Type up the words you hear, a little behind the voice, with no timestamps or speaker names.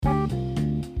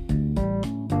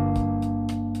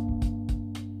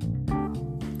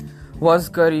What's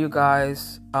good, you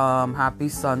guys? Happy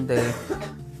Sunday.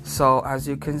 So, as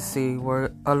you can see, we're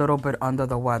a little bit under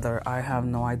the weather. I have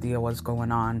no idea what's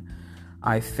going on.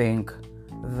 I think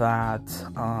that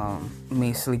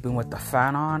me sleeping with the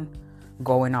fan on,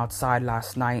 going outside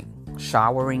last night,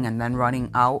 showering, and then running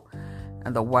out,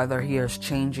 and the weather here is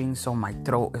changing, so my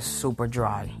throat is super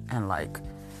dry and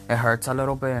it hurts a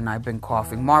little bit, and I've been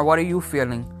coughing. Mar, what are you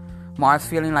feeling? Mar's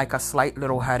feeling like a slight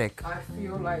little headache. I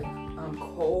feel like I'm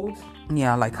cold.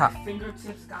 Yeah, my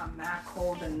fingertips got mad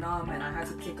cold and numb, and I had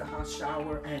to take a hot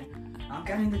shower, and I'm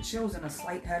getting the chills and a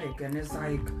slight headache, and it's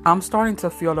like... I'm starting to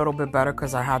feel a little bit better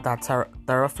because I had that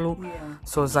Theraflu. Yeah.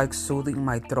 So it's soothing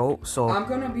my throat. So I'm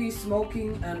going to be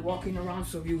smoking and walking around,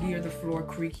 so if you hear the floor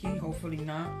creaking, hopefully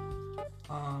not.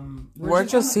 We're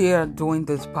just here doing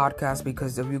this podcast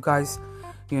because if you guys,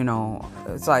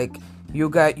 it's like you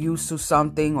get used to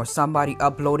something or somebody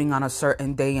uploading on a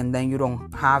certain day and then you don't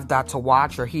have that to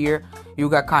watch or hear, you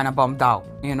get kind of bummed out.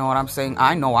 You know what I'm saying?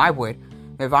 I know I would.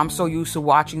 If I'm so used to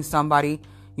watching somebody,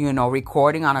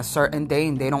 recording on a certain day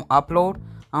and they don't upload,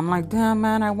 I'm like, damn,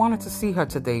 man, I wanted to see her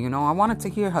today. I wanted to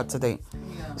hear her today.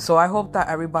 Yeah. So I hope that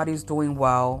everybody's doing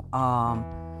well.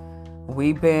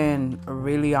 We've been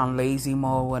really on lazy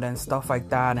mode and stuff like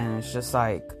that. And it's just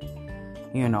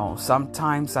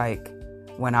sometimes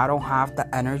when I don't have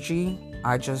the energy,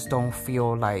 I just don't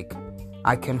feel like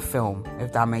I can film,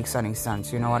 if that makes any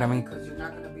sense. You know what I mean? Because you're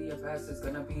not going to be your best. It's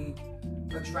going to be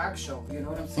a drag show. You know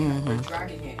what I'm saying? Mm-hmm. We're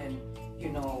dragging it and,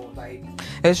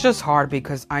 It's just hard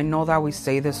because I know that we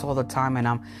say this all the time, and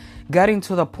I'm getting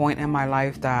to the point in my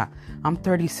life that I'm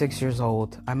 36 years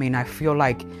old. I mean, I feel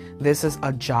like this is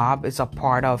a job. It's a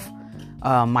part of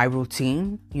my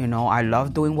routine. I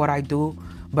love doing what I do,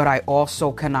 but I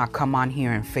also cannot come on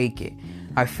here and fake it.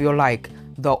 I feel like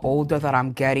the older that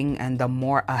I'm getting and the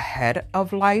more ahead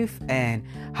of life and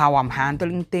how I'm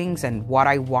handling things and what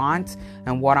I want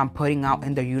and what I'm putting out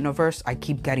in the universe, I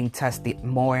keep getting tested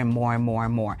more and more and more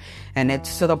and more. And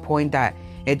it's to the point that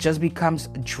it just becomes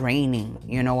draining.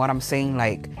 You know what I'm saying?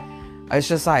 It's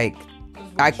just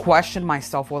I question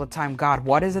myself all the time. God,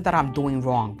 what is it that I'm doing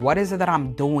wrong? What is it that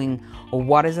I'm doing, or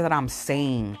what is it that I'm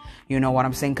saying? You know what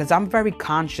I'm saying? Because I'm very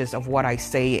conscious of what I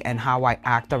say and how I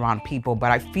act around people.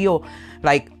 But I feel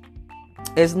like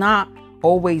it's not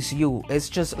always you. It's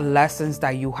just lessons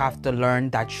that you have to learn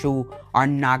that you are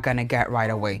not going to get right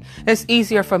away. It's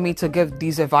easier for me to give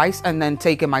these advice and then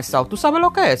take it myself. ¿Tú sabes lo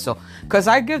que es eso? Because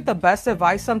I give the best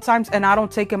advice sometimes and I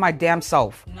don't take it my damn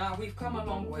self. Nah, we've come a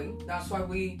long way. That's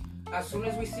why as soon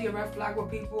as we see a red flag with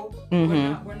people,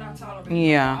 Mm-hmm. we're not tolerating.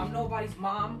 Yeah. I'm nobody's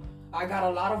mom. I got a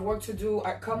lot of work to do.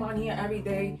 I come on here every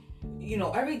day.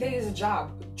 Every day is a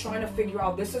job trying to figure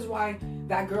out. This is why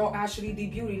that girl Ashley D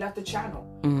Beauty left the channel.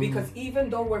 Mm-hmm. Because even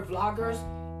though we're vloggers,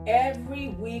 every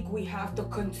week we have to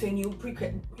continue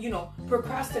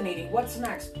procrastinating. What's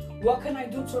next? What can I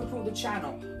do to improve the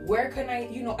channel? Where can I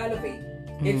elevate?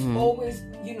 It's always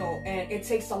and it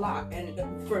takes a lot.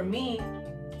 And for me,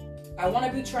 I want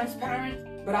to be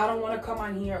transparent, but I don't want to come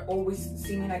on here always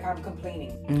seeming like I'm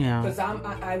complaining. Yeah. Because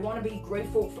I want to be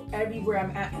grateful for everywhere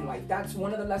I'm at in life. That's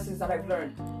one of the lessons that I've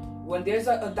learned. When there's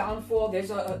a downfall, there's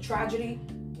a tragedy,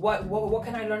 what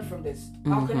can I learn from this?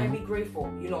 How can I be grateful?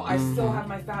 I still have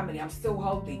my family. I'm still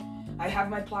healthy. I have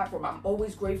my platform. I'm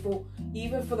always grateful,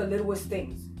 even for the littlest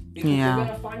things. Because you're going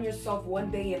to find yourself one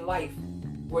day in life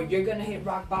where you're going to hit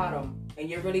rock bottom. And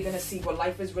you're really going to see what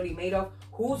life is really made of.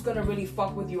 Who's going to really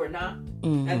fuck with you or not.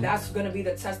 And that's going to be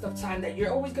the test of time that you're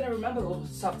always going to remember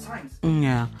those tough times.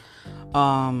 Yeah.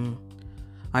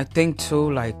 I think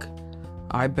too,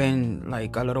 I've been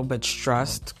a little bit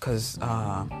stressed because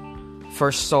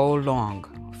for so long,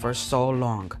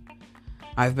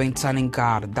 I've been telling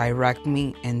God, direct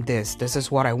me in this. This is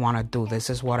what I want to do. This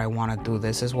is what I want to do.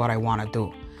 This is what I want to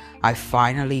do. I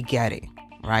finally get it,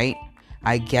 right?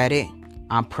 I get it.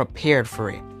 I'm prepared for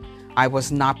it. I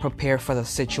was not prepared for the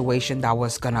situation that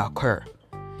was going to occur.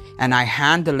 And I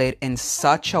handle it in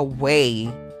such a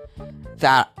way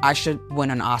that I should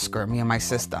win an Oscar, me and my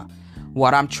sister.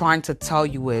 What I'm trying to tell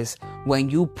you is when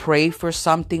you pray for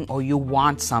something or you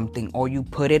want something or you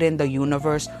put it in the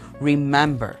universe,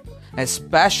 remember,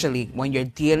 especially when you're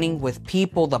dealing with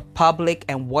people, the public,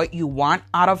 and what you want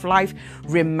out of life,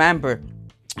 remember,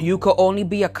 you could only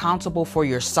be accountable for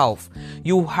yourself.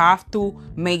 You have to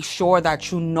make sure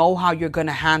that you know how you're going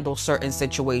to handle certain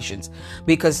situations.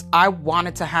 Because I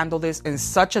wanted to handle this in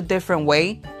such a different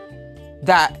way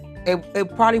that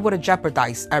it probably would have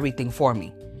jeopardized everything for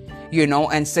me.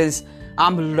 And since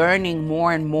I'm learning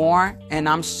more and more and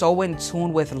I'm so in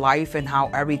tune with life and how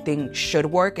everything should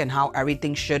work and how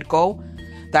everything should go,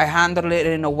 that I handle it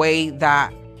in a way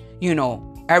that,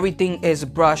 everything is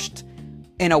brushed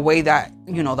in a way that,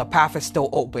 the path is still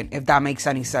open, if that makes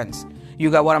any sense. You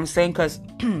get what I'm saying? Because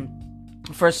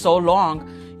for so long,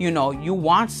 you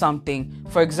want something.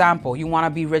 For example, you want to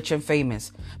be rich and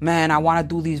famous. Man, I want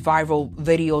to do these viral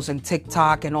videos and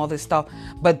TikTok and all this stuff.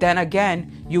 But then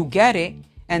again, you get it.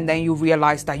 And then you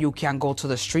realize that you can't go to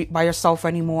the street by yourself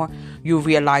anymore. You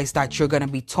realize that you're going to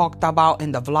be talked about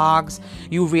in the vlogs.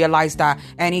 You realize that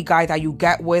any guy that you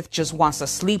get with just wants to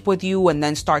sleep with you and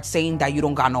then start saying that you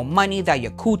don't got no money, that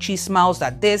your coochie smells,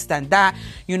 that this, that, that.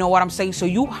 You know what I'm saying? So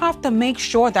you have to make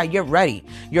sure that you're ready.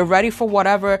 You're ready for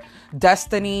whatever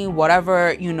destiny,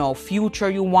 whatever, future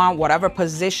you want, whatever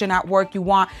position at work you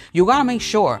want. You got to make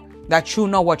sure that you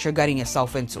know what you're getting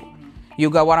yourself into. You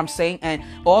got what I'm saying? And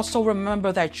also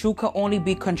remember that you can only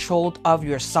be controlled of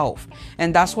yourself.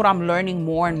 And that's what I'm learning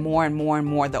more and more and more and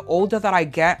more. The older that I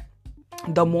get,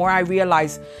 the more I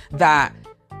realize that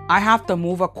I have to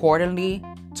move accordingly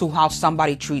to how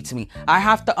somebody treats me. I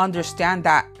have to understand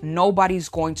that nobody's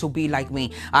going to be like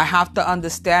me. I have to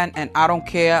understand, and I don't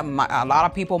care. A lot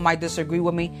of people might disagree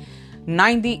with me.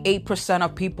 98%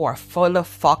 of people are full of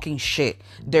fucking shit.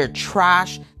 They're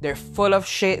trash. They're full of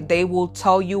shit. They will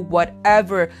tell you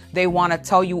whatever they want to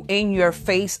tell you in your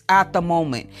face at the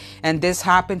moment. And this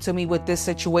happened to me with this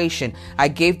situation. I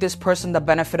gave this person the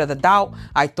benefit of the doubt.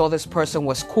 I thought this person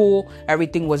was cool.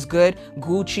 Everything was good,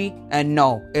 Gucci, and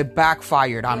no, it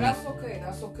backfired on me. That's okay.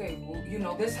 That's okay.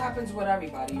 Well, this happens with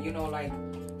everybody. Like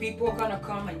people are gonna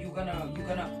come and you're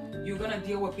gonna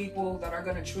deal with people that are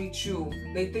gonna treat you.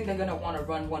 They think they're gonna want to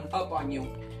run one up on you.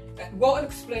 We'll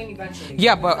explain eventually.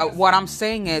 Yeah, but what I'm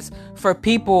saying is, for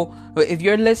people, if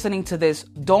you're listening to this,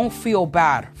 don't feel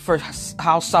bad for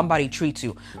how somebody treats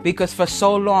you. Because for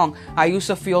so long, I used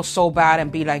to feel so bad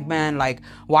and be like, man, like,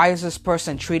 why is this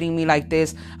person treating me like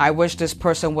this? I wish this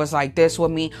person was like this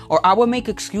with me. Or I would make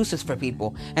excuses for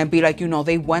people and be like,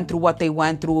 they went through what they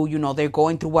went through. They're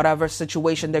going through whatever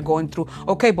situation they're going through.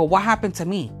 Okay, but what happened to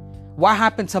me? What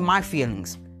happened to my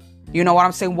feelings? You know what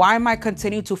I'm saying? Why am I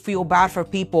continuing to feel bad for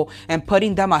people and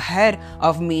putting them ahead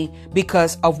of me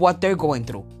because of what they're going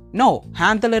through? No,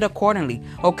 handle it accordingly.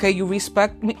 Okay, you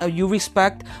respect me, you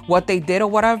respect what they did or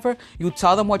whatever. You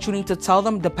tell them what you need to tell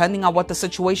them depending on what the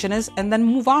situation is, and then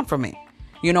move on from it.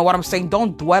 You know what I'm saying?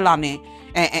 Don't dwell on it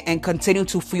and continue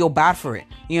to feel bad for it.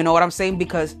 You know what I'm saying?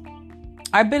 Because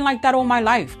I've been like that all my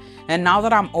life. And now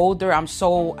that I'm older, I'm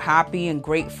so happy and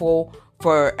grateful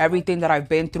for everything that I've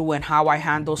been through and how I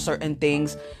handle certain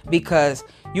things, because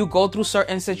you go through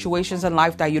certain situations in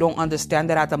life that you don't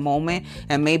understand it at the moment,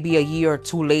 and maybe a year or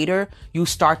two later you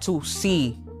start to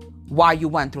see why you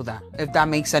went through that, if that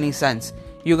makes any sense.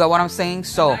 You got what I'm saying?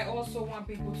 So and I also want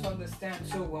people to understand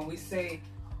too, when we say,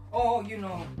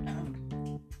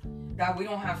 that we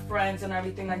don't have friends and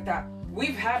everything like that.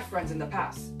 We've had friends in the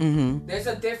past. Mm-hmm. There's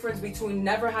a difference between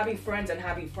never having friends and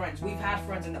having friends. We've had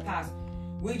friends in the past.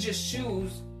 We just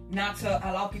choose not to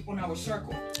allow people in our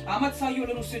circle. I'm going to tell you a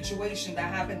little situation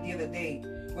that happened the other day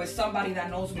with somebody that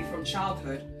knows me from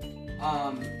childhood.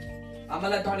 I'm going to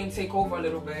let Darlene take over a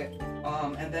little bit,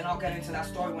 and then I'll get into that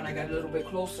story when I get a little bit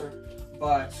closer,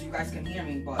 but so you guys can hear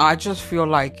me. But I just feel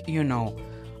like,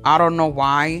 I don't know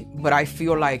why, but I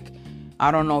feel like, I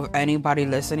don't know if anybody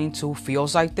listening to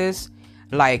feels like this.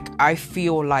 Like, I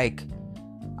feel like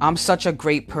I'm such a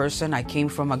great person. I came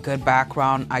from a good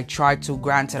background. I try to,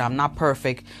 granted, I'm not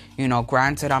perfect.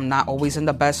 Granted, I'm not always in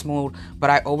the best mood, but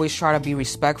I always try to be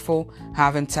respectful,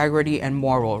 have integrity and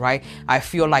moral, right? I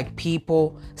feel like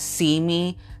people see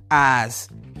me as,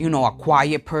 a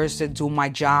quiet person, do my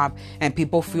job, and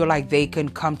people feel like they can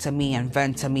come to me and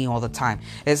vent to me all the time.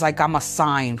 It's like I'm a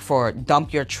sign for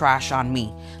dump your trash on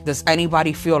me. Does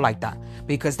anybody feel like that?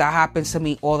 Because that happens to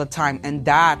me all the time, and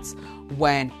that's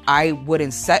when I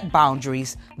wouldn't set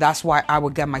boundaries. That's why I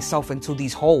would get myself into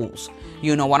these holes.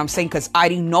 You know what I'm saying? Because I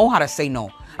didn't know how to say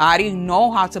no. I didn't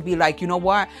know how to be like, you know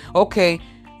what? Okay,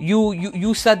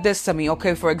 you said this to me.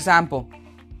 Okay, for example,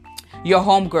 your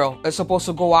homegirl is supposed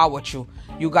to go out with you.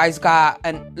 You guys got,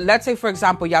 and let's say, for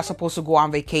example, y'all supposed to go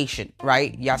on vacation,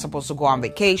 right? Y'all supposed to go on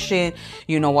vacation.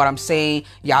 You know what I'm saying?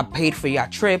 Y'all paid for your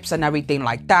trips and everything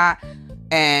like that.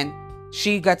 And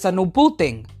she gets a new boo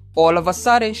thing. All of a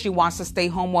sudden, she wants to stay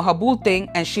home with her boo thing,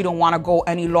 and she don't want to go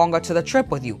any longer to the trip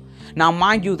with you. Now,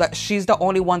 mind you, that she's the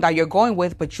only one that you're going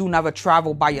with, but you never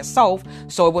travel by yourself,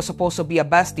 so it was supposed to be a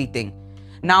bestie thing.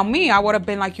 Now, me, I would have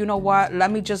been like, you know what?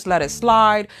 Let me just let it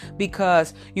slide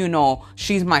because,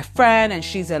 she's my friend and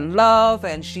she's in love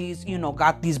and she's,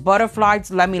 got these butterflies.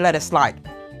 Let me let it slide.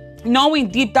 Knowing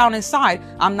deep down inside,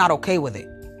 I'm not okay with it.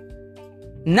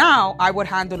 Now, I would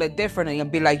handle it differently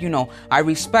and be like, I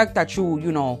respect that you,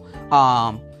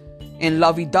 in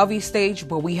lovey-dovey stage,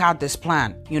 but we had this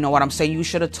plan. You know what I'm saying? You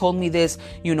should have told me this,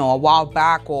 a while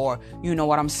back, or, you know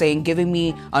what I'm saying, giving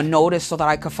me a notice so that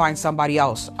I could find somebody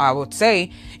else. I would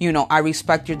say, I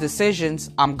respect your decisions.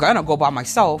 I'm gonna go by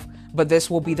myself, but this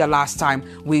will be the last time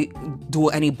we do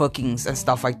any bookings and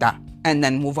stuff like that. And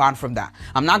then move on from that.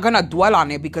 I'm not gonna dwell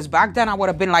on it, because back then I would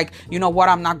have been like, you know what,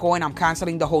 I'm not going, I'm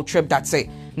canceling the whole trip, that's it.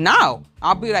 Now,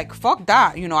 I'll be like, fuck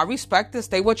that. I respect this,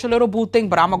 stay with your little boo thing,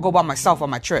 but I'm gonna go by myself on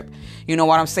my trip. You know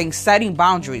what I'm saying? Setting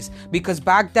boundaries. Because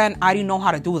back then, I didn't know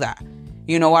how to do that.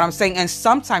 You know what I'm saying? And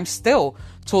sometimes still,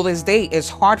 to this day, it's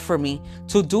hard for me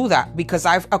to do that, because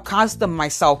I've accustomed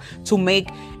myself to make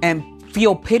and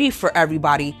feel pity for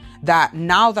everybody, that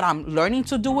now that I'm learning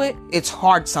to do it, it's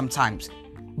hard sometimes.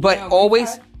 But yeah,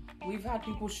 always... We've had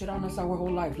people shit on us our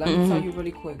whole life. Let me tell you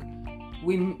really quick.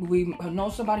 We know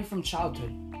somebody from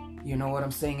childhood, you know what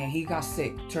I'm saying, and he got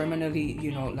sick terminally,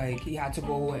 he had to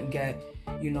go and get,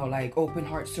 open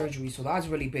heart surgery, so that's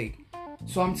really big.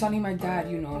 So I'm telling my dad,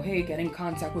 hey, get in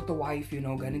contact with the wife, get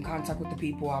in contact with the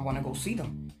people, I want to go see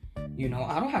them.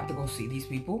 I don't have to go see these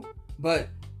people, but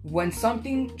when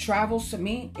something travels to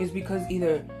me, it's because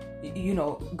either,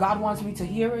 God wants me to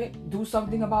hear it, do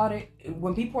something about it.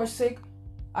 When people are sick,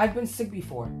 I've been sick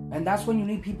before, and that's when you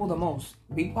need people the most.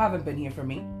 People haven't been here for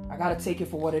me. I gotta take it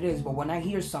for what it is. But when I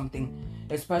hear something,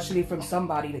 especially from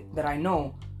somebody that I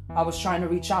know, I was trying to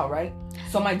reach out, right?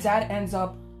 So my dad ends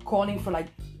up calling for like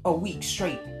a week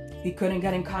straight. He couldn't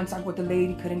get in contact with the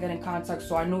lady, couldn't get in contact.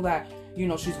 So I knew that,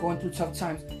 she's going through tough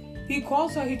times. He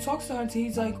calls her, he talks to her, and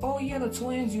he's like, oh yeah, the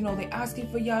twins, they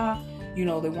asking for y'all,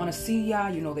 they want to see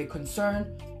y'all, they're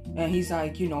concerned. And he's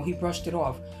like, he brushed it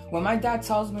off. When my dad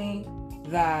tells me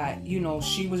that,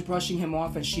 she was brushing him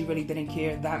off and she really didn't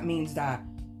care, that means that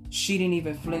she didn't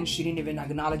even flinch, she didn't even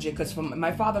acknowledge it, because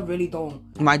my father really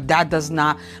don't. My dad is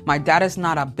not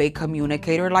a big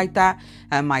communicator like that,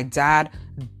 and my dad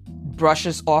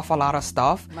brushes off a lot of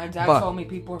stuff. My dad told me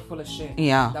people are full of shit.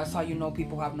 Yeah. That's how you know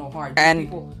people have no heart.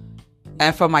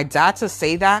 And for my dad to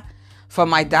say that, to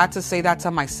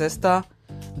my sister,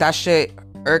 that shit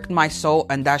irked my soul,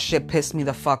 and that shit pissed me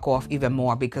the fuck off even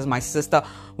more, because my sister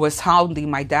was hounding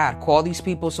my dad, call these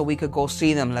people so we could go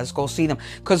see them, let's go see them,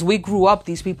 because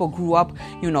these people grew up,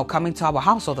 coming to our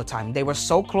house all the time. They were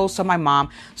so close to my mom.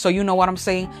 So you know what I'm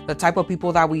saying, the type of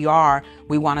people that we are,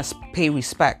 we want to pay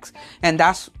respect. And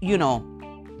that's,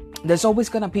 there's always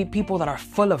gonna be people that are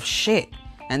full of shit.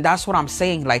 And that's what I'm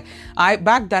saying. Like,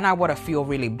 back then I would have feel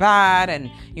really bad and,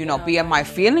 be in my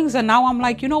feelings. And now I'm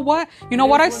like, you know what?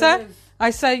 I said?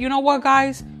 I said, you know what,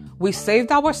 guys? We saved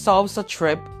ourselves a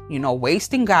trip,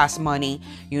 wasting gas money,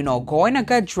 going to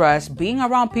get dressed, being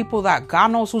around people that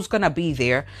God knows who's going to be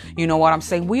there. You know what I'm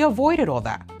saying? We avoided all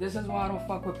that. This is why I don't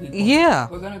fuck with people. Yeah.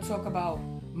 We're going to talk about,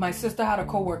 my sister had a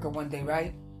coworker one day,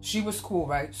 right? She was cool,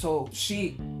 right? So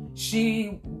she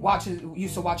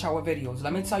used to watch our videos.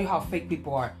 Let me tell you how fake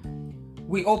people are.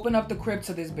 We open up the crib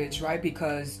to this bitch, right?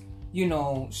 Because,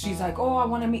 she's like, oh, I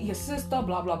want to meet your sister,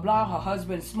 blah, blah, blah. Her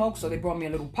husband smokes, so they brought me a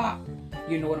little pop.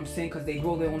 You know what I'm saying? Because they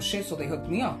roll their own shit, so they hooked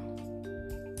me up.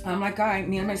 I'm like, all right,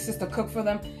 me and my sister cook for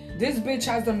them. This bitch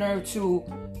has the nerve to,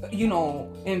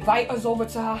 invite us over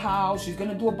to her house. She's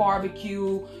going to do a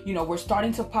barbecue. We're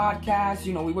starting to podcast.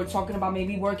 We were talking about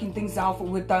maybe working things out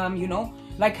with them,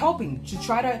 like helping to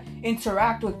try to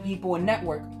interact with people and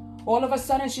network. All of a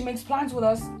sudden, she makes plans with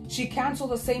us. She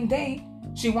canceled the same day.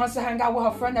 She wants to hang out with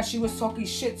her friend that she was talking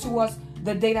shit to us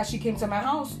the day that she came to my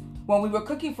house when we were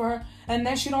cooking for her. And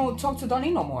then she don't talk to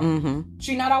Donnie no more. Mm-hmm.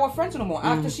 She not our friends no more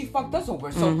after she fucked us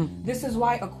over. So this is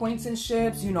why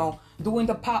acquaintanceships, doing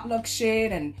the potluck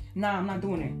shit, and I'm not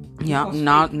doing it. Yeah,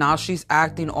 now she's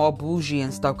acting all bougie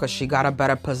and stuff because she got a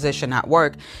better position at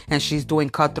work, and she's doing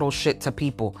cutthroat shit to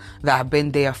people that have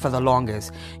been there for the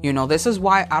longest. This is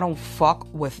why I don't fuck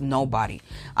with nobody.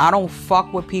 I don't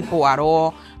fuck with people at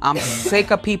all. I'm sick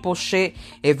of people's shit.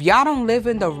 If y'all don't live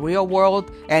in the real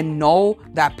world and know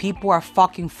that people are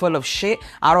fucking full of shit,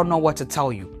 I don't know what to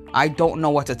tell you. I don't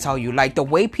know what to tell you. Like, the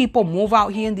way people move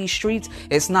out here in these streets,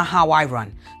 it's not how I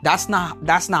run. That's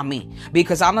not me.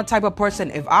 Because I'm the type of person,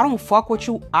 if I don't fuck with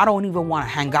you, I don't even want to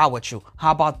hang out with you.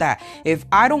 How about that? If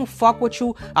I don't fuck with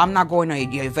you, I'm not going to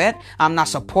your event. I'm not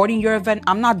supporting your event.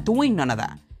 I'm not doing none of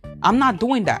that. I'm not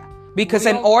doing that. Because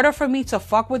in order for me to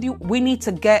fuck with you, we need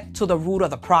to get to the root of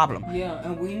the problem. Yeah,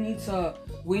 and we need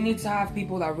to have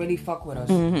people that really fuck with us.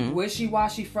 Mm-hmm.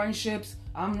 Wishy-washy friendships,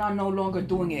 I'm not no longer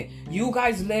doing it. You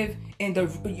guys don't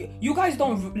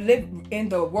live in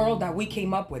the world that we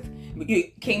came up with.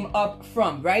 You came up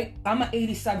from, right? I'm an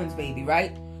 87s baby,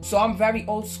 right? So I'm very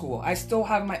old school. I still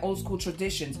have my old school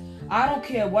traditions. I don't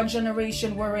care what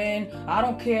generation we're in. I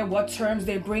don't care what terms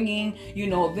they're bringing. You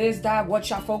know, this, that, what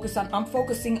y'all focus on. I'm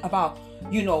focusing about,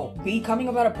 you know, becoming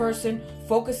a better person,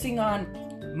 focusing on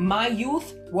my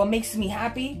youth, what makes me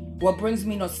happy, what brings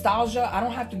me nostalgia. I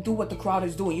don't have to do what the crowd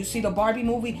is doing. You see the Barbie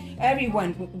movie,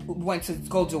 everyone went to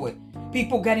go do it.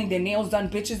 People getting their nails done,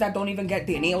 bitches that don't even get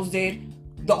their nails did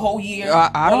the whole year.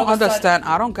 I don't understand.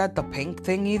 I don't get the pink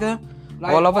thing either.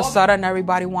 Like, all of a sudden,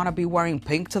 everybody want to be wearing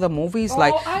pink to the movies.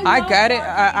 Like, I get it.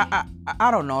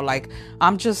 I don't know. Like,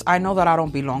 I know that I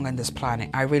don't belong on this planet.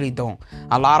 I really don't.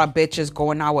 A lot of bitches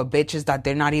going out with bitches that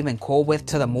they're not even cool with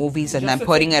to the movies and then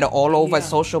putting it all over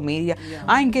social media. Yeah.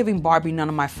 I ain't giving Barbie none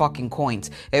of my fucking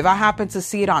coins. If I happen to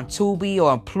see it on Tubi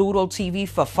or on Pluto TV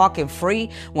for fucking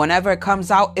free, whenever it comes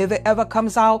out, if it ever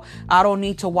comes out, I don't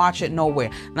need to watch it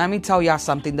nowhere. Let me tell y'all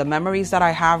something. The memories that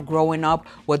I have growing up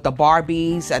with the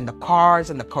Barbies and the cars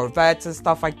and the Corvettes and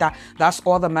stuff like that, that's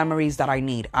all the memories that I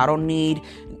need. I don't need,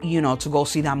 you know, to go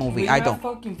see that movie. I don't.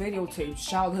 Fucking videotapes,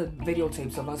 childhood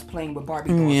videotapes of us playing with Barbie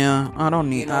dolls. Yeah, I don't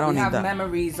need. I don't need that. We have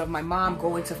memories of my mom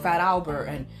going to Fat Albert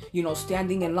and, you know,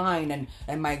 standing in line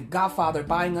and my godfather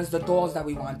buying us the dolls that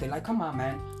we wanted. Like, come on,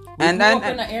 man. We grew up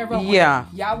in the era where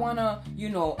y'all wanna, you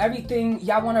know, everything.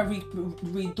 Y'all wanna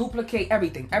reduplicate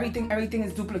everything. Everything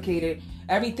is duplicated.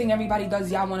 Everything everybody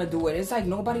does, y'all wanna do it. It's like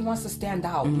nobody wants to stand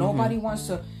out. Mm-hmm. Nobody wants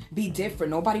to be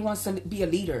different. Nobody wants to be a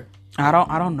leader. I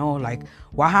don't know, like,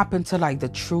 what happened to, like, the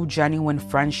true, genuine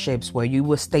friendships where you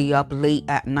would stay up late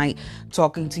at night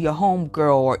talking to your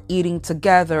homegirl or eating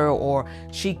together, or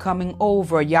she coming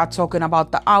over, y'all talking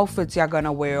about the outfits y'all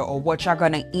gonna wear or what y'all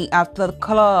gonna eat after the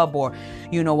club, or,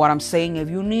 you know what I'm saying, if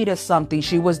you needed something,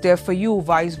 she was there for you,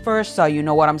 vice versa, you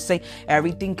know what I'm saying,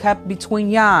 everything kept between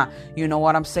y'all, you know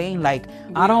what I'm saying, like,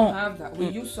 I don't have that. We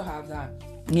used to have that.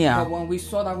 Yeah. But when we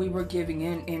saw that we were giving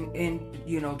in,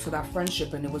 you know, to that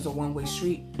friendship and it was a one-way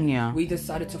street, yeah, we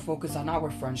decided to focus on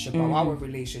our friendship, on our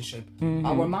relationship. Mm-hmm.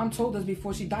 Our mom told us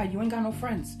before she died, you ain't got no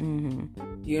friends.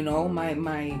 Mm-hmm. You know,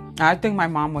 I think my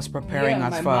mom was preparing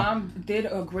us for... my mom did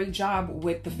a great job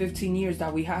with the 15 years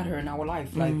that we had her in our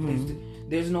life. Like,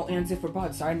 there's no ands if or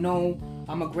buts. I know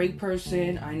I'm a great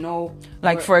person. I know...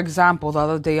 Like, for example, the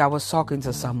other day I was talking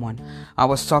to someone. I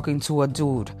was talking to a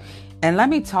dude. And let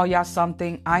me tell y'all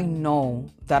something. I know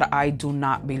that I do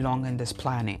not belong in this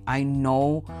planet. I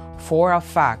know for a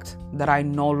fact that I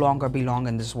no longer belong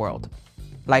in this world.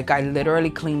 Like, I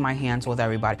literally clean my hands with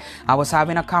everybody. I was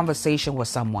having a conversation with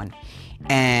someone,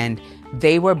 and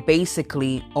they were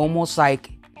basically almost like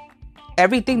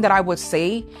everything that I would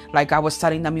say, like I was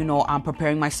telling them, you know, I'm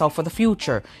preparing myself for the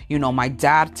future. You know, my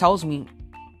dad tells me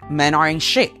men aren't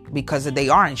shit because they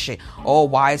aren't shit. Oh,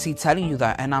 why is he telling you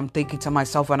that? And I'm thinking to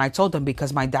myself, and I told him,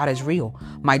 because my dad is real.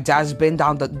 My dad's been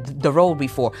down the road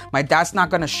before. My dad's not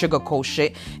gonna sugarcoat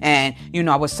shit. And, you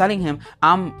know, I was telling him,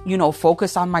 I'm, you know,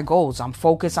 focused on my goals. I'm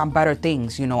focused on better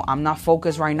things. You know, I'm not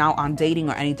focused right now on dating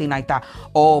or anything like that.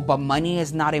 Oh, but money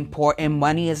is not important.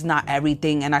 Money is not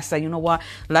everything. And I said, you know what?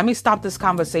 Let me stop this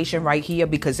conversation right here,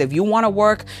 because if you want to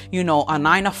work, you know, a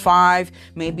 9 to 5,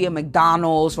 maybe a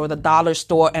McDonald's or the dollar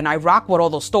store, and I rock with all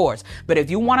those stores. But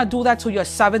if you want to do that till you're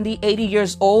 70, 80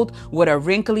 years old with a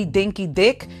wrinkly, dinky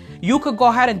dick, you could go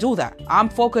ahead and do that. I'm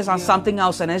focused on something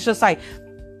else. And it's just like,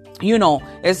 you know,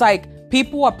 it's like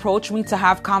people approach me to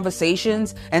have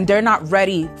conversations and they're not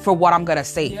ready for what I'm going to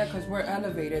say. Yeah, because we're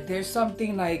elevated. There's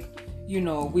something like, you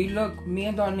know, me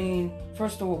and Darlene,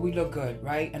 first of all, we look good,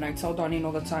 right? And I tell Darlene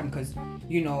all the time because,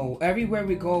 you know, everywhere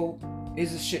we go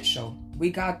is a shit show. We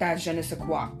got that je ne sais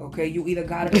quoi, okay? You either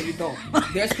got it or you don't.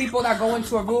 There's people that go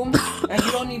into a room and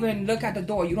you don't even look at the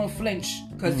door. You don't flinch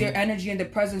because their energy and their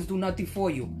presence do nothing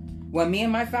for you. When me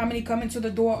and my family come into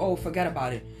the door, oh, forget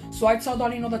about it. So I tell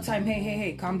Darlene all the time,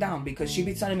 hey, calm down. Because she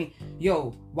be telling me,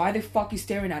 yo, why the fuck you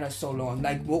staring at us so long?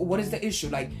 Like, what is the issue?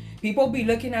 Like, people be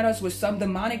looking at us with some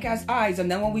demonic-ass eyes, and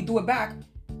then when we do it back,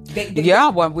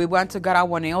 when we went to get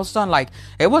our nails done, like,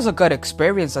 it was a good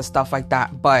experience and stuff like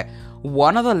that. But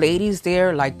one of the ladies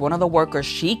there, like one of the workers,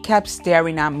 she kept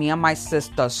staring at me and my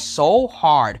sister so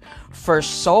hard for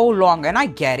so long. And I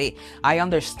get it. I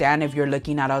understand if you're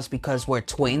looking at us because we're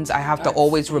twins. I have to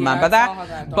always remember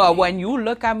that. But when you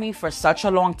look at me for such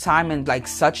a long time and like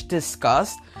such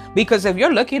disgust, because if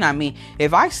you're looking at me,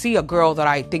 if I see a girl that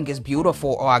I think is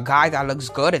beautiful or a guy that looks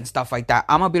good and stuff like that,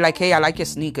 I'm gonna be like, hey, I like your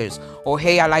sneakers, or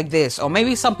hey, I like this, or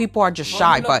maybe some people are just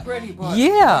shy, but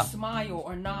yeah, smile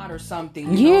or nod or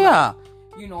something,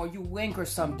 you know, you wink or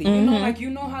something, you know, like, you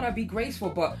know how to be graceful.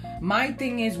 But my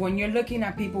thing is, when you're looking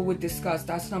at people with disgust,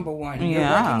 that's number one. You're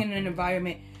working in an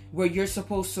environment where you're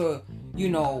supposed to, you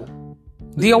know,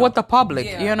 deal with the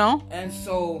public, you know? And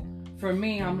so for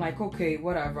me, I'm like, okay,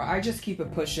 whatever. I just keep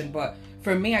it pushing. But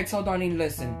for me, I tell Darlene,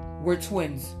 listen, we're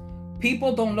twins.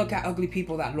 People don't look at ugly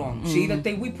people that long. She either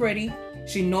think we pretty,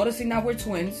 she noticing that we're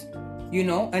twins, you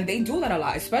know, and they do that a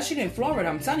lot, especially in Florida.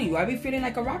 I'm telling you, I be feeling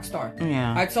like a rock star.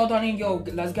 Yeah. I told Darlene, yo,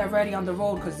 let's get ready on the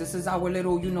road because this is our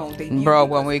little, you know, Bro,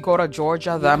 when we go to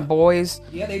Georgia, them boys.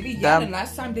 Yeah, they be yelling.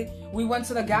 Last time we went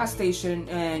to the gas station,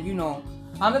 and, you know,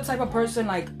 I'm the type of person,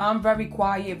 like, I'm very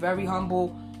quiet, very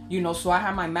humble, you know, so I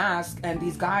had my mask, and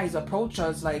these guys approach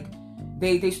us, like,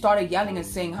 they started yelling and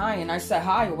saying hi, and I said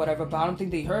hi or whatever, but I don't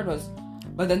think they heard us.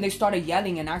 But then they started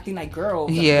yelling and acting like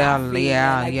girls. Yeah.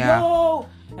 Yo!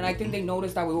 And I think they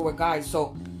noticed that we were guys.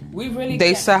 So we really...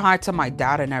 They said hi to my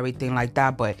dad and everything like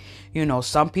that. But, you know,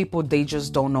 some people, they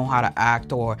just don't know how to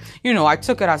act. Or, you know, I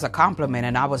took it as a compliment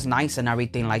and I was nice and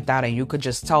everything like that. And you could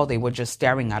just tell they were just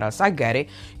staring at us. I get it.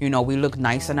 You know, we look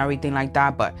nice and everything like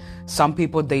that. But some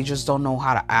people, they just don't know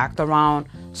how to act around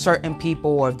certain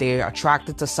people. Or if they're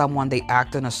attracted to someone, they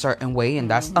act in a certain way. And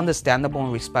that's understandable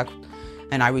and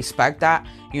and I respect that,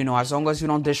 you know, as long as you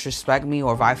don't disrespect me,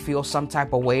 or if I feel some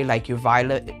type of way like you're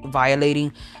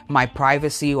violating my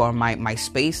privacy or my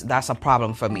space, that's a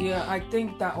problem for me. Yeah, I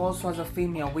think that also as a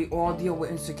female, we all deal with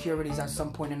insecurities at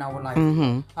some point in our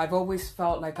life. I've always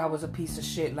felt like I was a piece of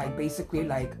shit, like basically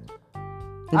like...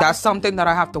 That's something that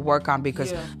I have to work on,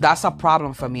 because that's a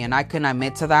problem for me, and I can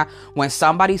admit to that. When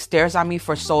somebody stares at me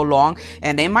for so long,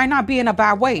 and it might not be in a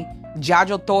bad way,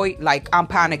 Jajo Toy, like, I'm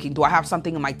panicking. Do I have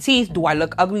something in my teeth? Do I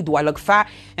look ugly? Do I look fat?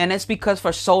 And it's because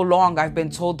for so long I've been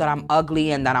told that I'm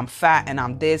ugly and that I'm fat and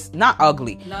I'm this. Not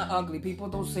ugly. People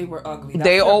don't say we're ugly. That's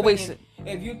they always... opinion.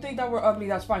 If you think that we're ugly,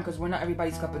 that's fine, because we're not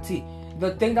everybody's cup of tea.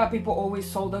 The thing that people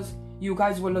always told us, you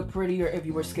guys would look prettier if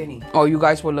you were skinny. Or you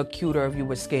guys would look cuter if you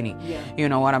were skinny. Yeah. You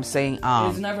know what I'm saying?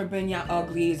 It's never been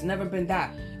ugly. It's never been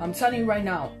that. I'm telling you right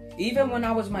now, even when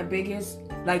I was my biggest,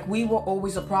 like, we were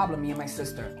always a problem, me and my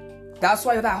sister. That's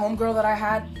why that homegirl that I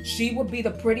had, she would be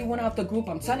the pretty one out the group.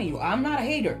 I'm telling you, I'm not a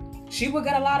hater. She would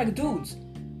get a lot of dudes.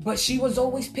 But she was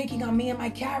always picking on me and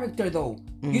my character, though.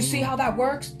 You see how that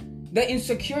works? The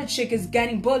insecure chick is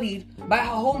getting bullied by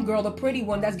her homegirl, the pretty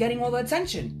one that's getting all the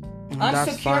attention. I'm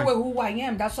secure with who I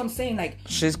am. That's what I'm saying. Like,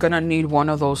 she's gonna need one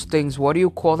of those things. What do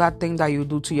you call that thing that you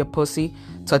do to your pussy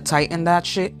to tighten that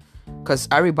shit? Because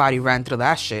everybody ran through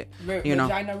that shit. You know?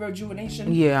 Vagina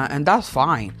rejuvenation. Yeah, and that's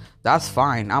fine. That's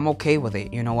fine. I'm okay with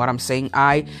it. You know what I'm saying?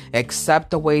 I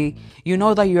accept the way, you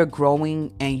know, that you're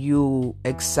growing and you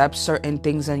accept certain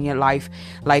things in your life.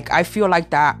 Like, I feel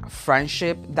like that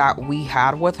friendship that we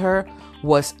had with her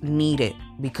was needed,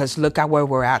 because look at where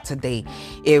we're at today.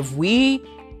 If we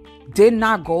did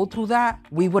not go through that,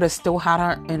 we would have still had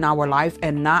her in our life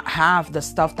and not have the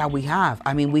stuff that we have.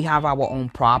 I mean, we have our own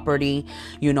property.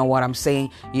 You know what I'm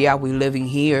saying? Yeah, we living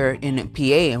here in PA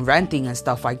and renting and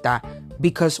stuff like that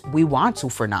because we want to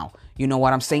for now. You know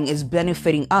what I'm saying? It's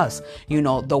benefiting us. You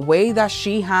know, the way that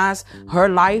she has her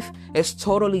life is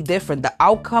totally different. The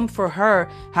outcome for her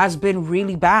has been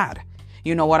really bad.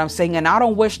 You know what I'm saying? And I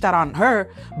don't wish that on her,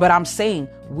 but I'm saying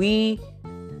we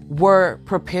were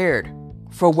prepared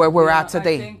for where we're at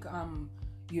today. I think,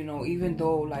 you know, even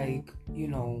though, like, you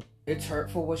know, it's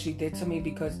hurtful what she did to me,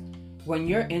 because when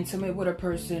you're intimate with a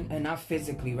person, and not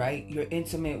physically, right? You're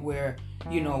intimate where,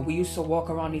 you know, we used to walk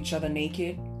around each other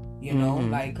naked, you know,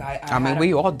 like I mean,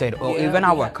 we all did. Even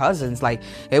our cousins, like,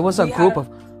 it was a group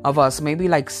of us, maybe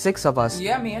like 6 of us.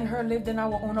 Yeah, me and her lived in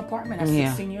our own apartment at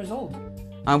 16 years old.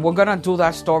 And we're gonna do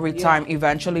that story time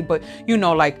eventually. But, you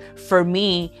know, like, for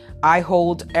me, I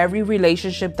hold every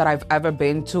relationship that I've ever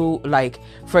been to. Like,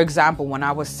 for example, when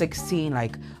I was 16,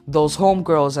 like, those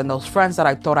homegirls and those friends that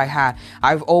I thought I had,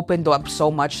 I've opened up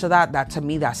so much to that to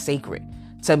me, that's sacred.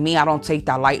 To me, I don't take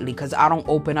that lightly, because I don't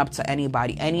open up to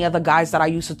anybody. Any of the guys that I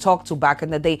used to talk to back in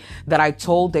the day that I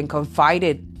told and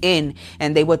confided in,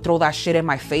 and they would throw that shit in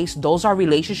my face, those are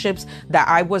relationships that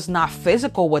I was not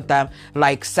physical with them,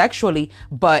 like sexually,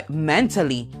 but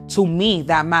mentally. To me,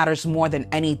 that matters more than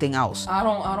anything else. I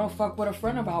don't fuck with a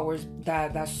friend of ours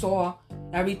that saw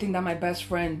everything that my best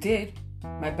friend did.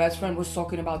 My best friend was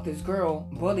talking about this girl,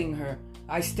 bullying her.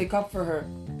 I stick up for her.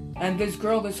 And this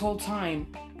girl this whole time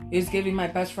is giving my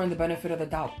best friend the benefit of the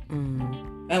doubt.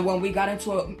 And when we got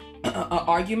into an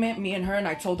argument, me and her, and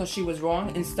I told her she was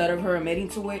wrong, instead of her admitting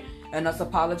to it and us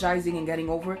apologizing and getting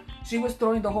over it, she was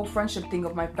throwing the whole friendship thing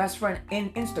of my best friend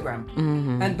in Instagram.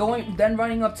 And then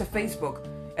running up to Facebook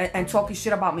and talking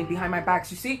shit about me behind my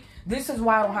back. You see, this is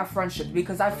why I don't have friendships,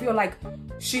 because I feel like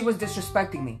she was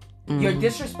disrespecting me. You're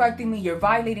disrespecting me, you're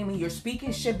violating me, you're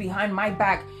speaking shit behind my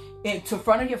back to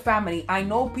front of your family. I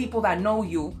know people that know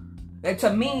you, And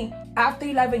to me, after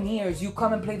 11 years, you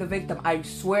come and play the victim. I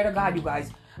swear to God, you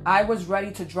guys, I was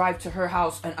ready to drive to her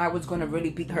house and I was going to really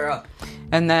beat her up.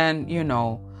 And then,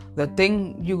 the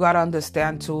thing you got to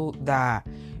understand too, that,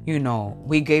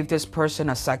 we gave this person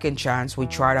a second chance. We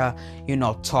try to,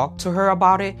 talk to her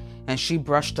about it. And she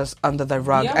brushed us under the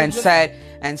rug and said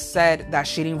that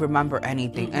she didn't remember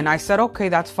anything. Mm-hmm. And I said, okay,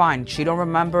 that's fine. She don't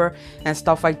remember and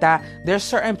stuff like that. There's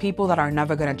certain people that are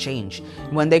never going to change.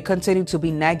 When they continue to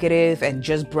be negative and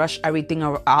just brush everything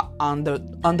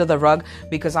under the rug,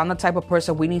 because I'm the type of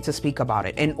person, we need to speak about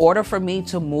it. In order for me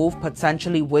to move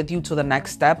potentially with you to the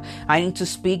next step, I need to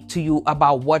speak to you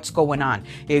about what's going on.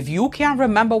 If you can't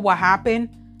remember what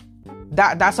happened,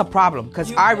 that's a problem,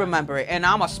 because I remember it and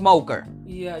I'm a smoker.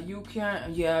 Yeah, you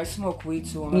can't. Yeah, I smoke weed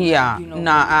too.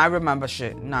 I remember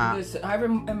shit. Listen, I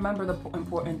remember the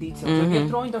important details. Mm-hmm. If you're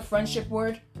throwing the friendship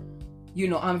word,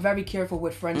 I'm very careful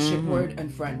with friendship word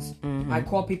and friends. Mm-hmm. I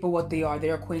call people what they are.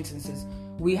 They're acquaintances.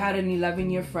 We had an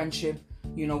 11-year friendship.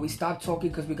 We stopped talking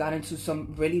because we got into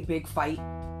some really big fight.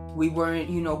 We weren't,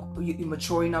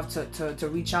 mature enough to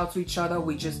reach out to each other.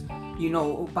 We just,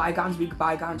 bygones be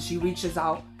bygones. She reaches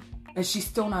out. And she's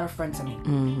still not a friend to me.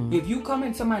 Mm-hmm. If you come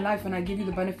into my life and I give you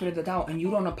the benefit of the doubt and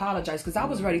you don't apologize, because I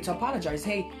was ready to apologize.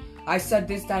 Hey, I said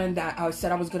this, that, and that. I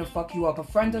said I was going to fuck you up. A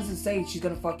friend doesn't say she's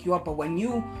going to fuck you up. But when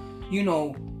you,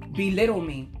 belittle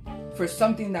me for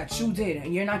something that you did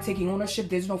and you're not taking ownership,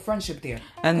 there's no friendship there.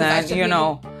 And then,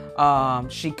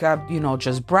 she kept,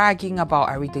 just bragging about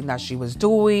everything that she was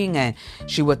doing. And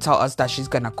she would tell us that she's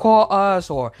going to call us,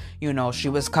 or, she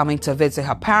was coming to visit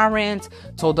her parents,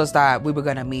 told us that we were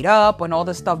going to meet up and all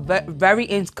this stuff. Very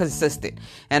inconsistent.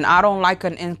 And I don't like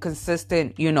an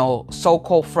inconsistent,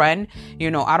 so-called friend.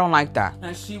 I don't like that.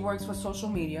 And she works for social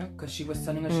media because she was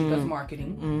telling us she does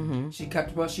marketing. Mm-hmm. She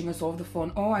kept brushing us off the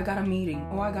phone. Oh, I got a meeting.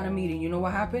 You know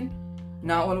what happened?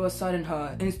 Now all of a sudden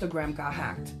her Instagram got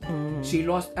hacked. Mm-hmm. She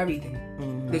lost everything.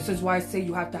 Mm-hmm. This is why I say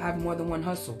you have to have more than one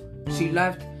hustle. Mm-hmm. She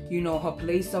left, her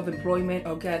place of employment.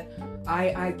 Okay,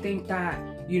 I think that,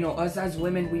 us as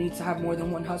women, we need to have more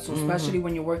than one hustle, especially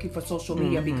when you're working for social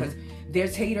media, because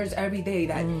there's haters every day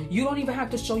that you don't even have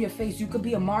to show your face. You could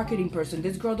be a marketing person.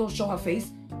 This girl don't show her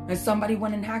face and somebody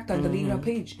went and hacked her and deleted her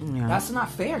page. Yeah. That's not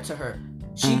fair to her.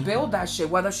 She built that shit,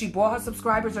 whether she bought her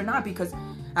subscribers or not, because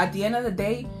at the end of the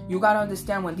day, you gotta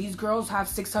understand, when these girls have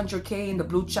 600K in the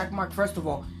blue check mark, first of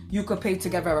all, you could pay to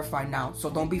get verified now, so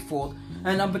don't be fooled.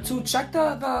 And number two, check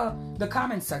the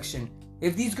comment section.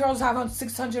 If these girls have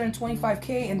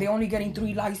 625K and they're only getting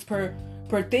 3 likes per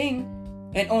thing,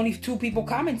 and only 2 people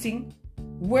commenting,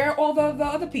 where are all the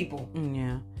other people?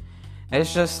 Yeah.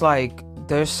 It's just like,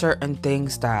 there's certain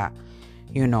things that,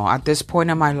 at this point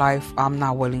in my life, I'm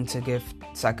not willing to give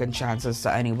second chances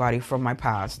to anybody from my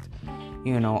past.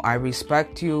 I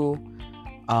respect you.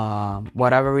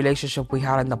 Whatever relationship we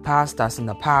had in the past, that's in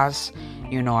the past.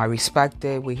 I respect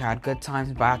it. We had good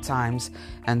times, bad times,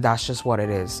 and that's just what it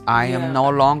is. I am no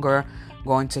longer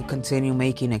going to continue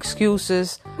making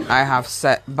excuses. I have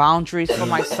set boundaries for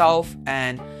myself,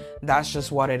 and that's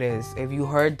just what it is. If you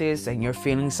heard this and you're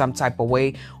feeling some type of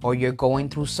way, or you're going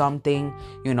through something,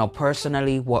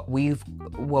 personally, what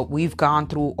we've gone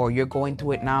through, or you're going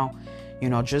through it now,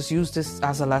 just use this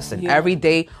as a lesson. Yeah. Every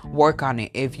day, work on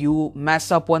it. If you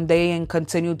mess up one day and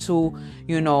continue to,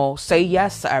 say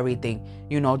yes to everything,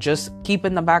 just keep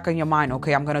in the back of your mind,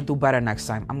 okay, I'm going to do better next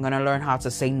time. I'm going to learn how to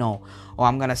say no, or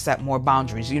I'm going to set more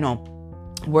boundaries.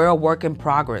 We're a work in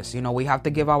progress. We have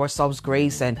to give ourselves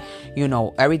grace, and,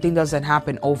 everything doesn't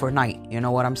happen overnight. You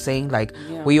know what I'm saying? Like,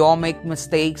 we all make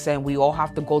mistakes and we all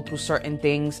have to go through certain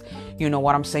things,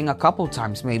 what I'm saying, a couple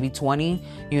times, maybe 20,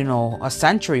 a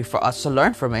century for us to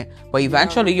learn from it. But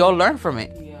eventually you'll learn from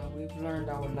it. Yeah, we've learned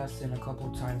our lesson a couple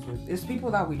times. It's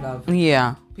people that we love.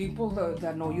 Yeah. People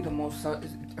that know you the most,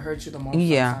 hurt you the most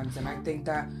sometimes. And I think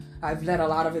that I've let a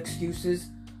lot of excuses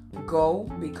go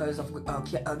because of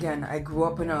again, I grew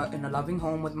up in a loving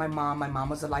home with my mom. My mom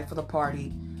was the life of the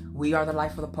party. We are the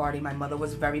life of the party. My mother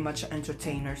was very much an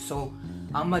entertainer, so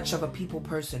I'm much of a people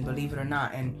person, believe it or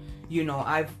not. And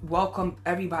I've welcomed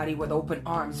everybody with open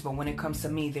arms, but when it comes to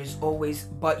me, there's always,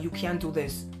 but you can't do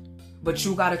this, but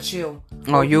you gotta chill.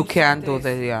 Oh, you can't do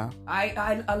this. Yeah,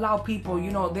 I allow people,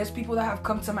 there's people that have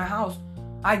come to my house.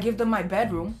 I give them my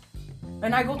bedroom,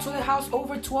 and I go to the house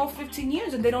over 12, 15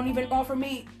 years, and they don't even offer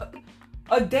me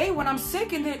a day when I'm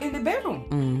sick in the bedroom.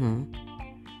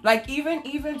 Mm-hmm. Like,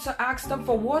 even to ask them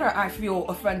for water, I feel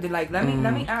offended. Like, let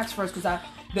me ask first, because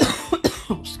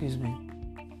excuse me.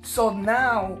 So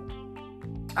now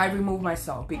I remove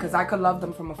myself because I could love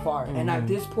them from afar. Mm-hmm. And at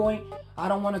this point, I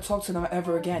don't want to talk to them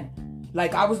ever again.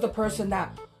 Like, I was the person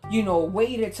that,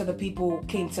 waited till the people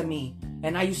came to me.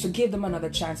 And I used to give them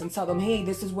another chance and tell them, hey,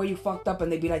 this is where you fucked up.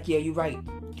 And they'd be like, yeah, you're right.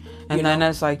 And then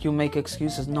it's like you make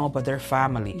excuses. No, but they're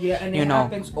family. Yeah, and it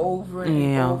happens over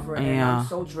and over. And I'm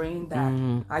so drained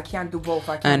that I can't do both.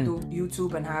 I can't do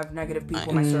YouTube and have negative people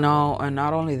in my circle. No, and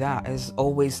not only that, it's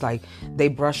always like they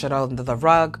brush it under the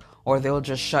rug, or they'll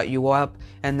just shut you up,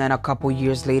 and then a couple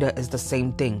years later it's the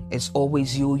same thing. It's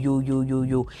always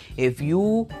you. If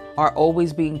you are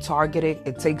always being targeted,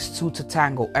 it takes two to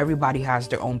tango. Everybody has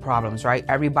their own problems, right?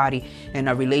 Everybody in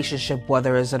a relationship,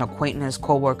 whether it's an acquaintance,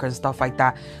 coworker, and stuff like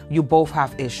that, you both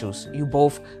have issues. You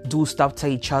both do stuff to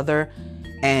each other,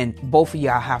 and both of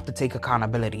y'all have to take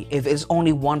accountability. If it's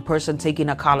only one person taking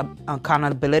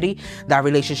accountability, that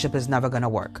relationship is never gonna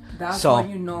work. That's why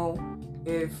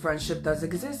if friendship does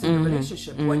exist in a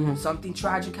relationship. When something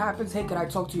tragic happens, hey, could I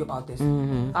talk to you about this?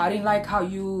 I didn't like how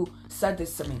you said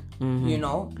this to me.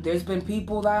 There's been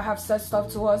people that have said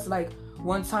stuff to us. Like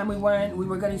one time we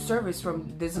were getting service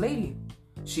from this lady.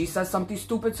 She said something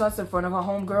stupid to us in front of her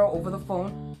homegirl over the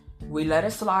phone. We let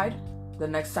it slide. The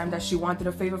next time that she wanted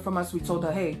a favor from us, we told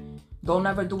her, hey, don't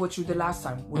ever do what you did last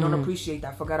time. We don't appreciate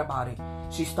that. Forget about it.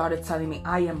 She started telling me,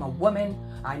 I am a woman.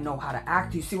 I know how to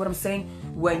act. You see what I'm saying?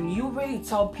 When you really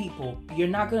tell people, you're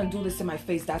not going to do this in my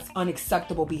face, that's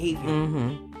unacceptable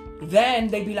behavior. Then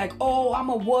they be like, oh, I'm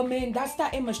a woman. That's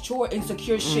that immature,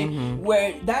 insecure shit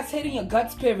where that's hitting your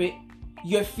gut spirit.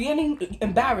 You're feeling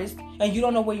embarrassed and you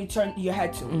don't know where you turn your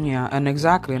head to. Yeah, and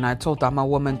exactly. And I told her I'm a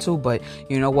woman too, but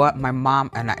you know what? My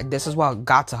mom, this is what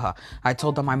got to her. I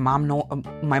told her my mom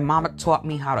taught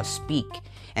me how to speak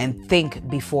and think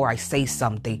before I say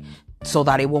something so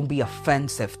that it won't be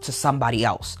offensive to somebody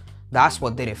else. That's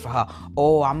what did it for her.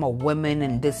 Oh, I'm a woman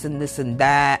and this and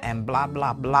that and blah,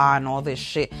 blah, blah and all this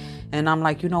shit. And I'm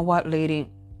like, you know what,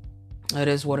 lady? It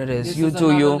is what it is. This you is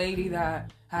do you. Lady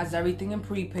that has everything in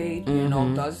prepaid,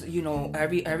 does,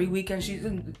 every weekend she's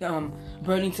in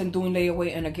Burlington doing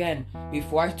layaway. And again,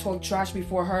 before I talk trash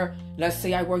before her, let's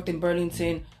say I worked in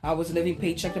Burlington, I was living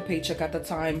paycheck to paycheck at the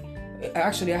time.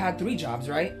 Actually, I had 3 jobs,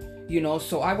 right?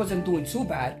 So I wasn't doing too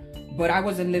bad, but I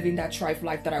wasn't living that trife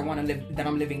life that I want to live, that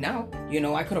I'm living now.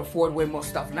 I could afford way more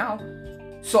stuff now.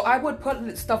 So I would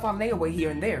put stuff on layaway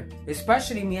here and there,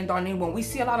 especially me and Darlene. When we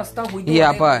see a lot of stuff, we do.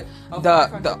 Yeah, but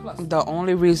the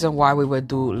only reason why we would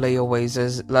do layaways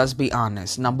is, let's be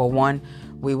honest. Number one,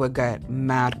 we would get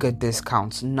mad good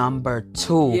discounts. Number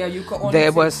two,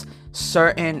 there was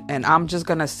certain, and I'm just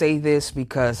gonna say this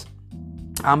because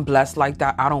I'm blessed like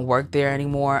that. I don't work there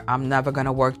anymore. I'm never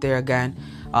gonna work there again.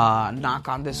 Knock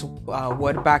on this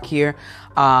wood back here.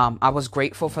 I was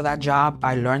grateful for that job.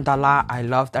 I learned a lot. I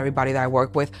loved everybody that I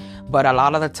worked with. But a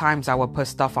lot of the times I would put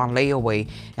stuff on layaway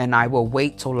and I would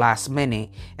wait till last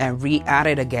minute and re-add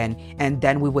it again. And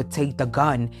then we would take the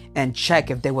gun and check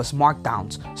if there was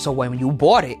markdowns. So when you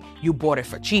bought it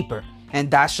for cheaper. And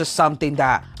that's just something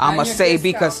that I'm going to say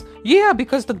because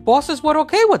the bosses were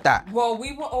okay with that. Well,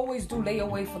 we will always do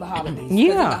layaway for the holidays.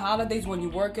 Yeah. In the holidays, when you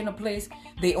work in a place,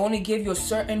 they only give you a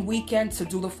certain weekend to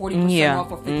do the 40% off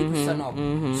or 50%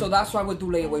 off. So that's why we do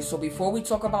layaway. So before we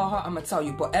talk about her, I'm going to tell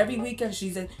you. But every weekend,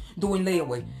 she's doing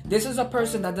layaway. This is a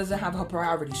person that doesn't have her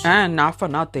priorities straight. And not for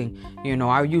nothing.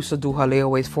 I used to do her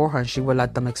layaways for her and she would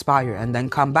let them expire and then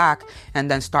come back and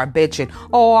then start bitching.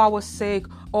 Oh, I was sick.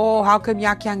 Oh, how come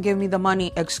y'all can't give me the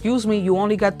money? Excuse me, you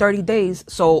only got 30 days.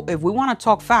 So if we want to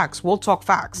talk facts, we'll talk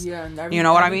facts. Yeah, and you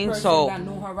know what I mean? So that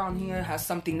knew her around here has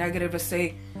something negative to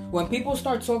say. When people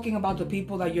start talking about the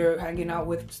people that you're hanging out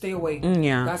with, stay away.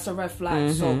 Yeah. That's a red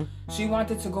flag. So she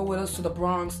wanted to go with us to the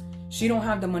Bronx. She don't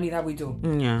have the money that we do.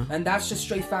 Yeah. And that's just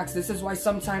straight facts. This is why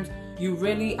sometimes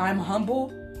I'm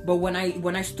humble. But when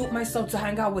I stoop myself to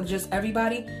hang out with just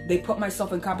everybody, they put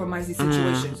myself in compromising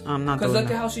situations. I'm not doing Because look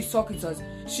that. at how she's talking to us.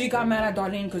 She got mad at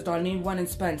Darlene because Darlene went and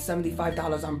spent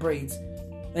 $75 on braids.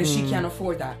 And she can't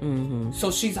afford that.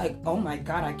 So she's like, oh my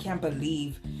God, I can't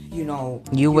believe,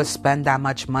 You would spend that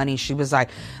much money. She was like,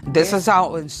 this is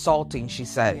how insulting, she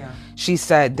said. Yeah. She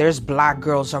said, there's black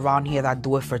girls around here that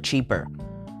do it for cheaper.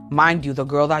 Mind you, the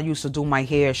girl that used to do my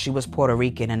hair, she was Puerto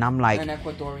Rican. And I'm like, an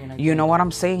Ecuadorian. You know what I'm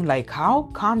saying? Like, how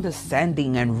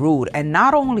condescending and rude. And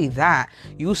not only that,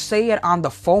 you say it on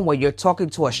the phone when you're talking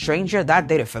to a stranger. That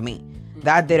did it for me.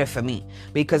 That did it for me.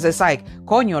 Because it's like,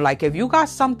 coño, like if you got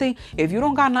something, if you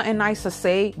don't got nothing nice to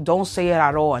say, don't say it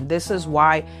at all. And this is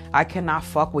why I cannot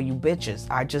fuck with you bitches.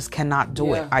 I just cannot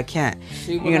do it. I can't.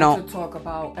 She would like to talk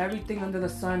about everything under the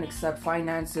sun except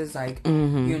finances. Like,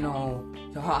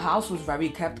 her house was very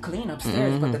kept clean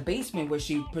upstairs. But the basement where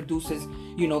she produces,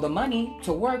 the money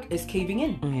to work is caving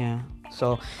in. Yeah.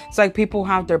 So it's like people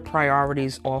have their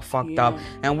priorities all fucked up,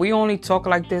 and we only talk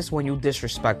like this when you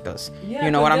disrespect us. Yeah,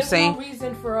 you know what I'm saying? There's no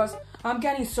reason for us. I'm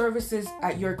getting services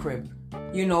at your crib.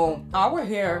 You know, our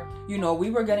hair, you know,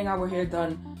 we were getting our hair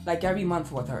done like every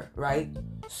month with her, right?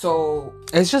 So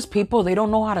it's just people, they don't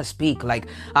know how to speak. Like,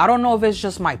 I don't know if it's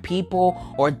just my people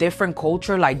or different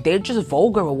culture. Like, they're just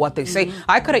vulgar with what they say.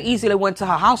 I could have easily went to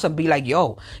her house and be like,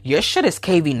 yo, your shit is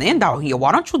caving in down here.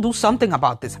 Why don't you do something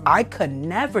about this? I could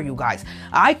never, you guys.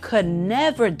 I could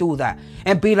never do that.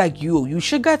 And be like, you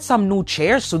should get some new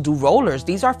chairs to do rollers.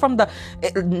 These are from the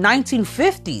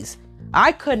 1950s.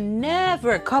 I could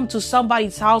never come to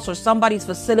somebody's house or somebody's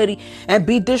facility and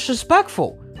be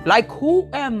disrespectful. Like, who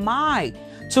am I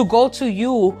to go to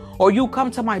you, or you come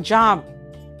to my job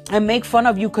and make fun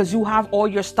of you because you have all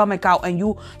your stomach out and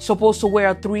you supposed to wear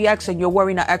a 3X and you're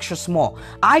wearing an extra small?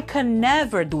 I can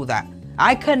never do that.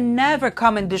 I can never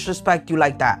come and disrespect you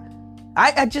like that.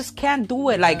 I just can't do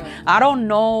it. Like, I don't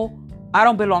know. I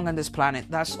don't belong on this planet.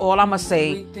 That's all I'm gonna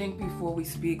say. We think before we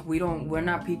speak. We're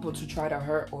not people to try to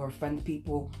hurt or offend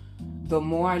people. The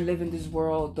more I live in this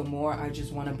world, the more I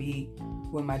just want to be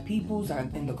with my peoples.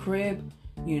 I'm in the crib,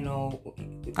 you know.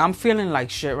 I'm feeling like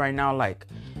shit right now. Like,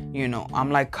 you know, I'm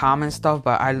like calm and stuff,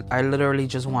 but I literally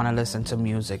just want to listen to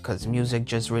music, because music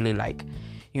just really, like,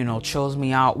 you know, chills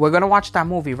me out. We're gonna watch that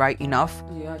movie, right? Enough?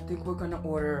 Yeah, I think we're gonna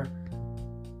order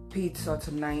pizza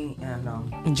tonight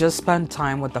and just spend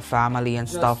time with the family and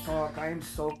stuff. Talk. I am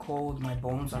so cold. My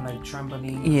bones are like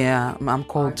trembling. Yeah, I'm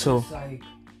cold too. Like,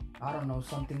 I don't know,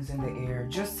 something's in the air.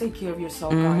 Just take care of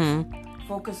yourself, guys.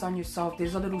 Focus on yourself.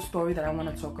 There's a little story that I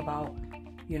want to talk about,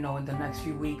 you know, in the next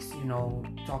few weeks, you know,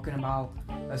 talking about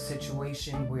a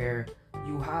situation where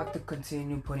you have to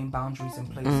continue putting boundaries in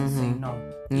place and saying no.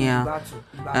 Yeah. You got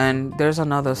to. And there's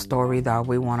another story that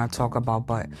we want to talk about,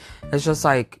 but it's just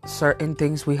like certain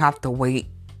things we have to wait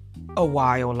a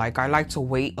while. Like, I like to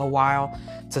wait a while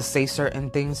to say certain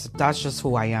things. That's just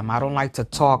who I am. I don't like to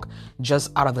talk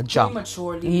just out of the jump.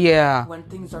 Prematurely. Yeah. When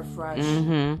things are fresh,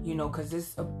 you know, because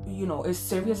it's, you know, it's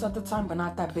serious at the time, but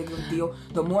not that big of a deal.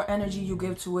 The more energy you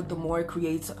give to it, the more it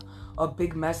creates a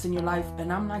big mess in your life.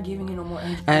 And I'm not giving you no more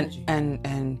energy.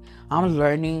 And I'm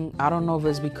learning. I don't know if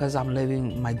it's because I'm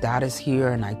living, my dad is here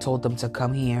and I told them to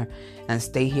come here and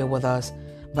stay here with us,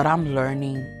 but I'm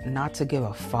learning not to give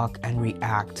a fuck and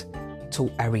react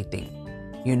to everything.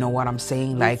 You know what I'm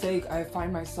saying? Like, I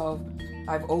find myself,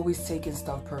 I've always taken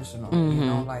stuff personal. You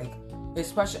know, like,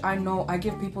 especially, I know I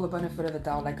give people the benefit of the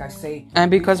doubt, like I say. And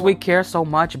because we care so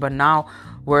much, but now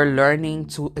we're learning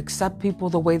to accept people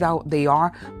the way that they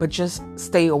are, but just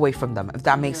stay away from them, if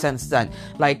that makes sense then.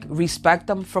 Like, respect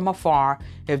them from afar.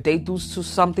 If they do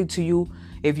something to you,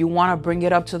 if you want to bring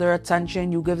it up to their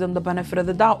attention, you give them the benefit of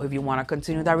the doubt. If you want to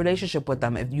continue that relationship with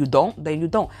them. If you don't, then you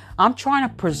don't. I'm trying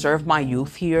to preserve my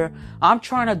youth here. I'm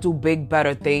trying to do big,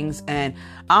 better things. And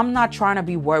I'm not trying to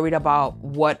be worried about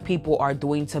what people are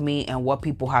doing to me and what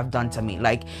people have done to me.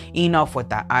 Like, enough with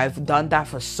that. I've done that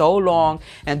for so long.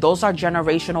 And those are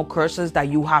generational curses that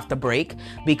you have to break,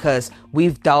 because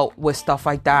we've dealt with stuff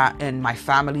like that and my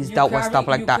family's dealt with stuff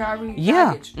like that.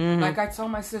 Yeah. Like I tell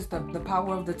my sister, the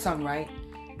power of the tongue, right?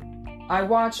 I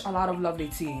watch a lot of Lovely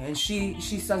T, and she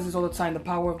says this all the time, the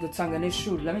power of the tongue, and it's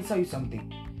true. Let me tell you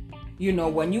something. You know,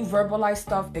 when you verbalize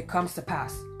stuff, it comes to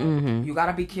pass. You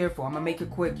gotta be careful. I'm gonna make it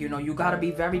quick. You know, you gotta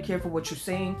be very careful what you're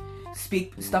saying.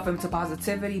 Speak stuff into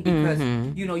positivity, because,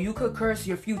 you know, you could curse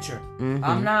your future.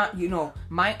 I'm not, you know,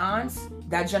 my aunts,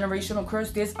 that generational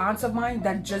curse, there's aunts of mine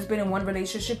that just been in one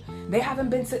relationship. They haven't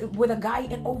been with a guy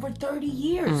in over 30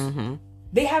 years.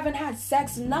 They haven't had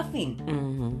sex, nothing.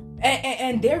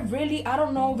 And they're really, I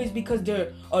don't know if it's because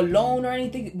they're alone or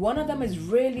anything. One of them is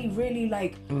really, really,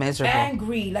 like, miserable,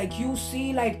 angry. Like, you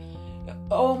see, like,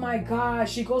 oh my God,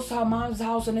 she goes to her mom's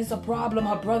house and it's a problem.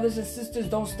 Her brothers and sisters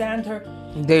don't stand her.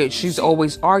 She's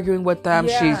always arguing with them.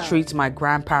 Yeah. She treats my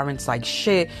grandparents like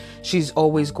shit. She's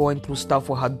always going through stuff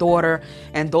with her daughter.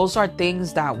 And those are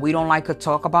things that we don't like to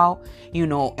talk about, you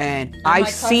know. And I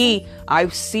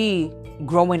see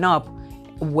growing up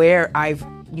where I've,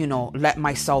 you know, let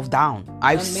myself down.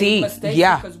 I've seen,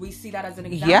 because we see that as an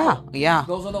example. Yeah.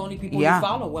 Those are the only people we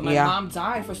follow. When my mom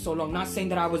died for so long, not saying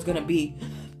that I was gonna be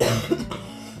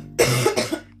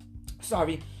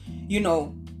sorry, you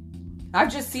know,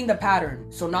 I've just seen the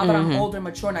pattern. So now that I'm older and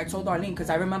mature, and I told Darlene,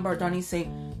 because I remember Darlene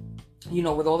saying, you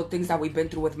know, with all the things that we've been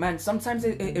through with men, sometimes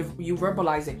if you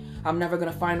verbalize it, I'm never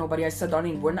gonna find nobody. I said,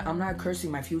 Darlene, I'm not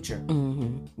cursing my future.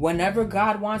 Whenever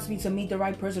God wants me to meet the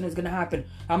right person, it's gonna happen.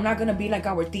 I'm not gonna be like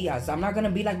our tias. I'm not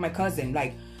gonna be like my cousin.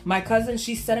 Like, my cousin,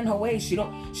 she's set in her ways.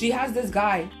 She has this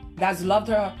guy that's loved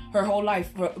her whole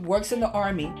life, works in the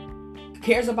army,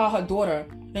 cares about her daughter,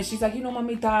 and she's like,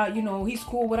 mamita, he's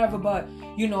cool, whatever, but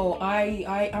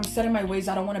I'm set in my ways.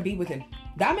 I don't want to be with him.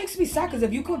 That makes me sad, because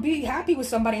if you could be happy with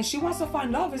somebody and she wants to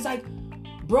find love, it's like,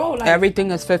 bro, like,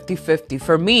 everything is 50-50.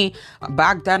 For me,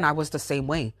 back then, I was the same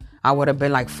way. I would have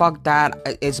been like, fuck that.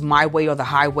 It's my way or the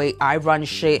highway. I run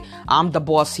shit. I'm the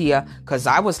boss here. Because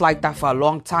I was like that for a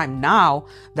long time. Now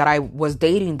that I was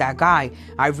dating that guy,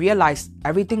 I realized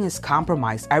everything is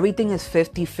compromised. Everything is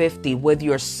 50-50 with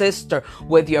your sister,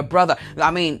 with your brother.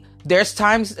 I mean, there's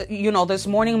times, this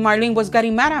morning Marlene was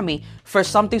getting mad at me for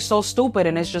something so stupid.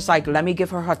 And it's just like, let me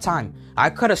give her time. I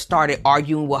could have started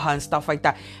arguing with her and stuff like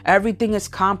that. Everything is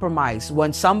compromised.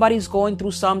 When somebody's going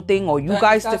through something, or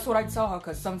that's what I tell her.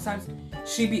 Because sometimes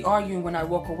she be arguing when I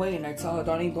walk away, and I tell her,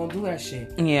 darling, don't do that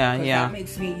shit. Yeah. That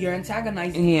makes me, you're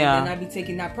antagonizing me. And I be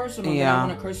taking that personal. And I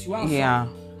want to curse you out. Yeah.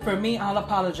 So for me, I'll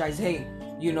apologize. Hey,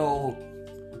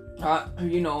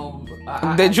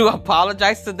 did you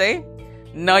apologize today?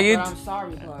 No, you. I'm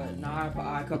sorry, but now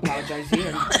I could apologize here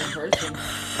in person.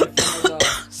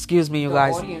 Excuse me, you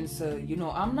guys. Audience,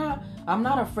 I'm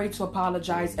not afraid to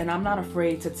apologize, and I'm not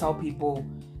afraid to tell people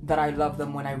that I love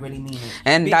them when I really mean it.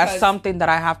 And that's something that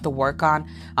I have to work on.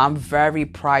 I'm very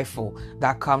prideful.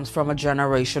 That comes from a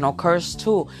generational curse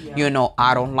too. Yeah.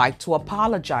 I don't like to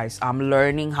apologize. I'm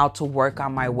learning how to work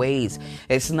on my ways.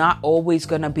 It's not always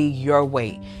going to be your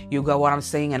way. You get what I'm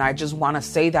saying? And I just want to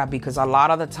say that, because a lot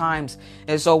of the times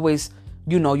it's always,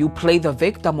 you play the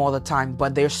victim all the time,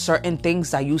 but there's certain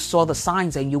things that you saw the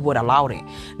signs and you would allow it.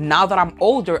 Now that I'm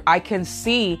older, I can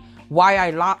see why I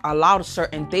allowed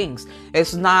certain things.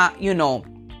 It's not,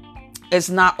 it's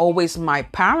not always my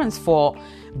parents' fault,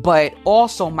 but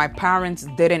also my parents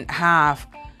didn't have,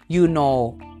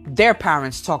 their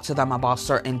parents talk to them about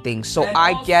certain things. So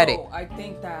I get it. I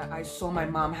think that I saw my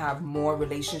mom have more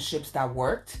relationships that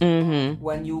worked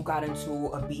when you got into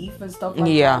a beef and stuff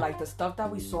like that. Like the stuff that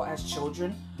we saw as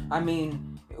children. I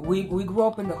mean, we grew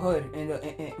up in the hood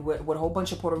with a whole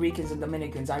bunch of Puerto Ricans and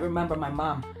Dominicans. I remember my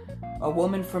mom, a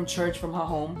woman from church, from her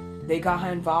home, they got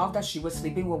her involved that she was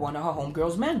sleeping with one of her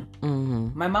homegirls' men.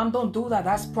 My mom don't do that.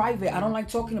 That's private. I don't like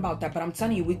talking about that. But I'm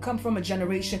telling you, we come from a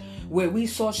generation where we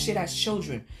saw shit as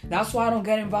children. That's why I don't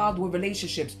get involved with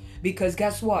relationships. Because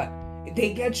guess what?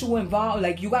 They get you involved.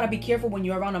 Like, you gotta be careful when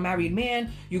you're around a married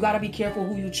man. You gotta be careful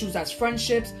who you choose as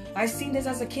friendships. I seen this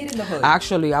as a kid in the hood.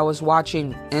 Actually, I was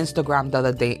watching Instagram the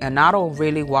other day, and I don't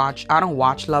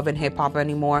watch Love and Hip Hop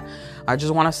anymore. I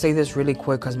just want to say this really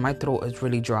quick because my throat is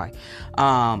really dry.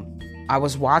 I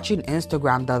was watching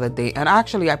Instagram the other day, and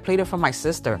actually I played it for my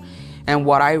sister. And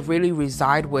what I really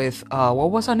reside with, what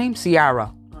was her name?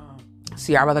 Ciara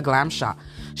the Glam Shot.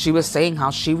 She was saying how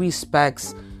she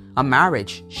respects a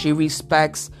marriage. She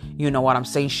respects, what I'm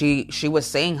saying? She was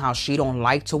saying how she don't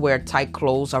like to wear tight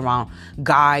clothes around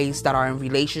guys that are in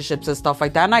relationships and stuff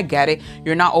like that. And I get it.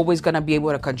 You're not always going to be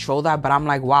able to control that. But I'm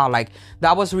like, wow, like,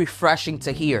 that was refreshing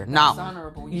to hear. That's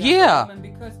honorable. Yeah.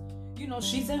 Because,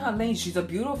 she's in her lane. She's a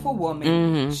beautiful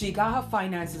woman. She got her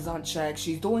finances on check.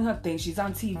 She's doing her thing. She's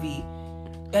on TV.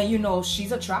 And,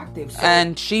 she's attractive. So.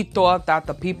 And she thought that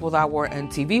the people that were in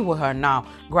TV with her, now,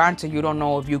 granted, you don't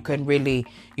know if you can really,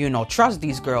 trust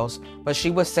these girls. But she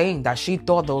was saying that she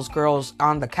thought those girls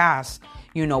on the cast,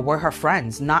 were her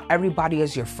friends. Not everybody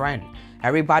is your friend.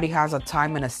 Everybody has a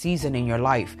time and a season in your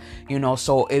life,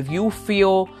 so if you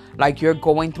feel like you're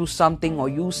going through something, or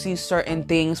you see certain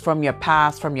things from your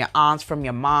past, from your aunts, from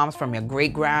your moms, from your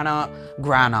great granny,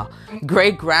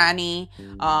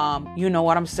 you know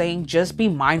what I'm saying? Just be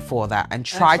mindful of that and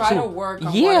try to work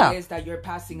on what it is that you're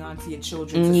passing on to your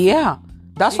children.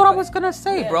 That's what I was gonna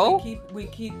say, bro. We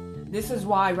keep. This is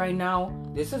why right now,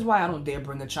 I don't dare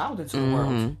bring a child into the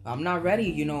world. I'm not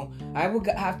ready, I would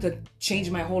have to change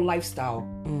my whole lifestyle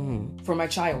for my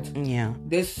child. Yeah.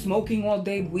 This smoking all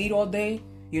day, weed all day,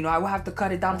 I would have to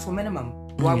cut it down to a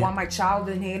minimum. Do I want my child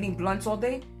inhaling blunts all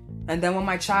day? And then when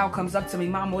my child comes up to me,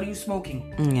 Mom, what are you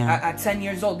smoking? At 10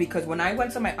 years old, because when I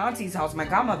went to my auntie's house, my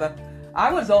godmother,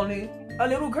 I was only a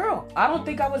little girl. I don't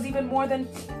think I was even more than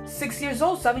 6 years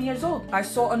old, 7 years old. I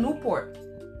saw a Newport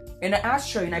in an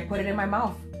ashtray and I put it in my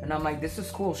mouth. And I'm like, this is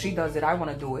cool. She does it. I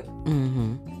want to do it.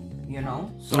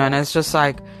 So, and it's just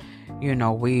like,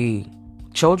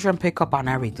 children pick up on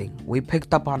everything. We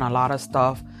picked up on a lot of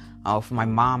stuff of my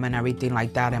mom and everything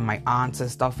like that, and my aunts and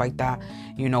stuff like that.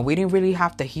 We didn't really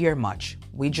have to hear much.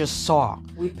 We just saw.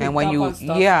 And when you,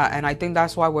 and I think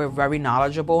that's why we're very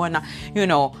knowledgeable. And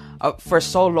for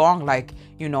so long, like,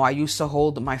 I used to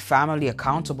hold my family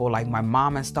accountable, like my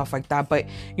mom and stuff like that. But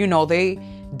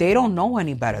they don't know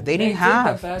any better. They didn't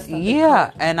have.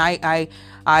 And I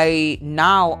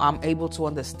now I'm able to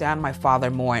understand my father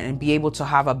more and be able to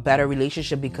have a better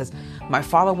relationship because my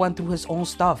father went through his own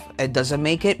stuff. It doesn't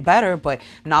make it better, but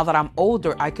now that I'm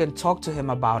older, I can talk to him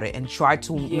about it and try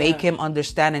to make him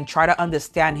understand and try to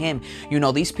understand him.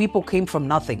 These people came from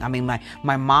nothing. I mean,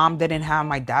 my mom didn't have,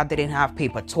 my dad didn't have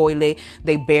paper toilet.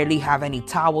 They barely have any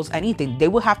towels, anything. They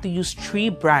would have to use tree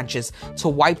branches to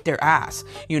wipe their ass,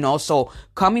 so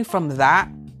coming from that,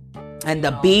 and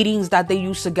the beatings that they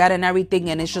used to get and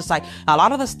everything. And it's just like a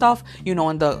lot of the stuff, in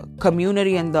the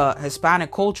community and the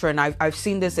Hispanic culture. And I've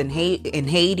seen this in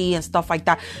Haiti and stuff like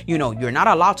that. You're not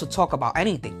allowed to talk about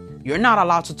anything. You're not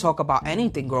allowed to talk about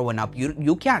anything growing up.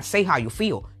 You can't say how you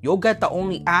feel. You'll get the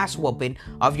only ass whooping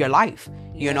of your life,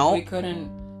 We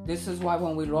couldn't. This is why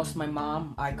when we lost my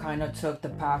mom, I kind of took the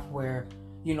path where,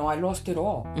 I lost it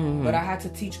all. Mm-hmm. But I had to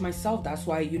teach myself. That's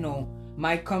why,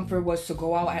 my comfort was to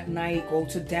go out at night, go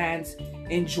to dance,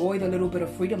 enjoy the little bit of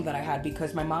freedom that I had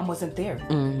because my mom wasn't there.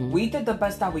 Mm-hmm. We did the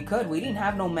best that we could. We didn't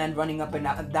have no men running up and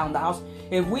down the house.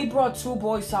 If we brought 2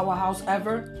 boys to our house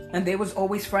ever, and they was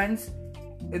always friends,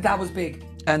 that was big.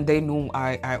 And they knew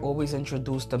I always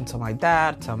introduced them to my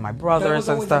dad, to my brothers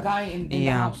and stuff. There was always a guy in the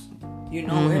house,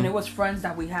 mm-hmm. and it was friends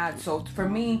that we had. So for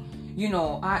me,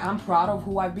 I'm proud of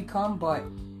who I've become, but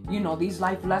these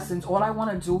life lessons, all I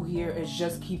want to do here is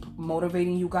just keep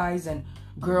motivating you guys and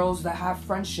girls that have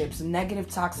friendships, negative,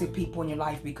 toxic people in your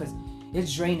life, because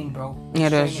it's draining, bro.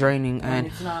 It is draining. And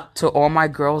it's not... to all my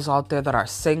girls out there that are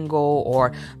single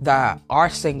or that are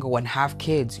single and have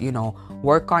kids,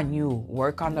 work on you.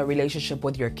 Work on the relationship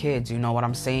with your kids. You know what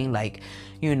I'm saying? Like,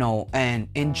 and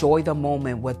enjoy the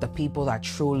moment with the people that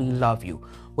truly love you.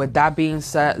 With that being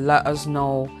said, let us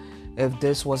know if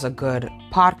this was a good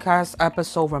podcast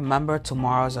episode. Remember,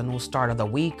 tomorrow's a new start of the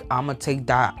week. I'm going to take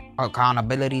that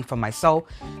accountability for myself.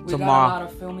 We got a lot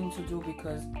of filming to do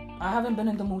because I haven't been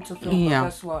in the mood to film. But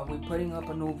guess what? We're putting up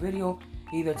a new video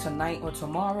either tonight or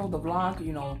tomorrow. The vlog,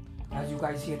 as you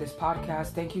guys hear this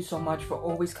podcast. Thank you so much for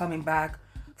always coming back,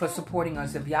 for supporting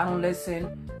us. If y'all don't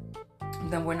listen,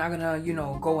 then we're not going to,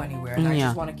 go anywhere. And I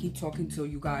just want to keep talking to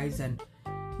you guys and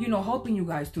helping you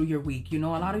guys through your week. A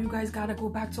lot of you guys gotta go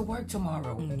back to work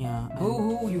tomorrow.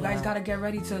 Boo-hoo. You guys gotta get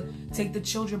ready to take the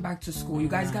children back to school. You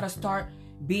guys gotta start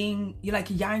being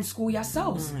y'all in school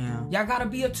yourselves. Y'all gotta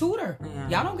be a tutor.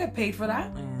 Y'all don't get paid for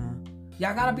that.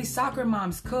 Y'all gotta be soccer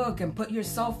moms, cook, and put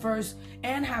yourself first,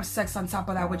 and have sex on top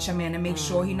of that with your man, and make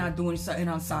sure he not doing something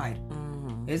on side.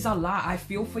 It's a lot. I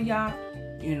feel for y'all.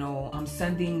 I'm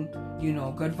sending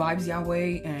good vibes y'all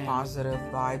way, and positive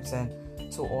vibes. And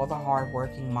to all the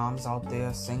hardworking moms out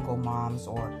there, single moms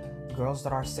or girls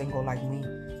that are single like me,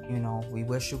 we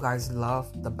wish you guys love,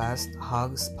 the best,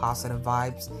 hugs, positive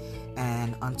vibes,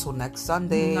 and until next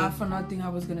Sunday. Not for nothing, I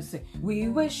was gonna say, we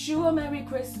wish you a Merry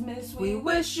Christmas, we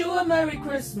wish you a Merry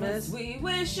Christmas, we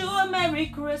wish you a Merry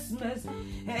Christmas,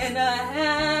 and a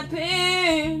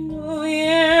Happy New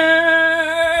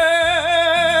Year.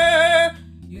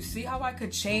 See how I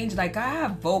could change? Like, I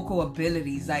have vocal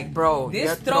abilities. Like, bro,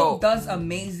 this throat does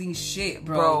amazing shit,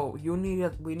 bro.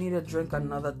 We need to drink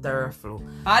another Theraflu.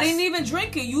 I didn't even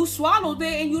drink it. You swallowed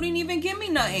it and you didn't even give me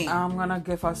nothing. I'm gonna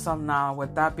give her some now.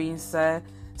 With that being said,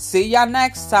 see ya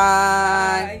next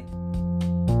time. Bye.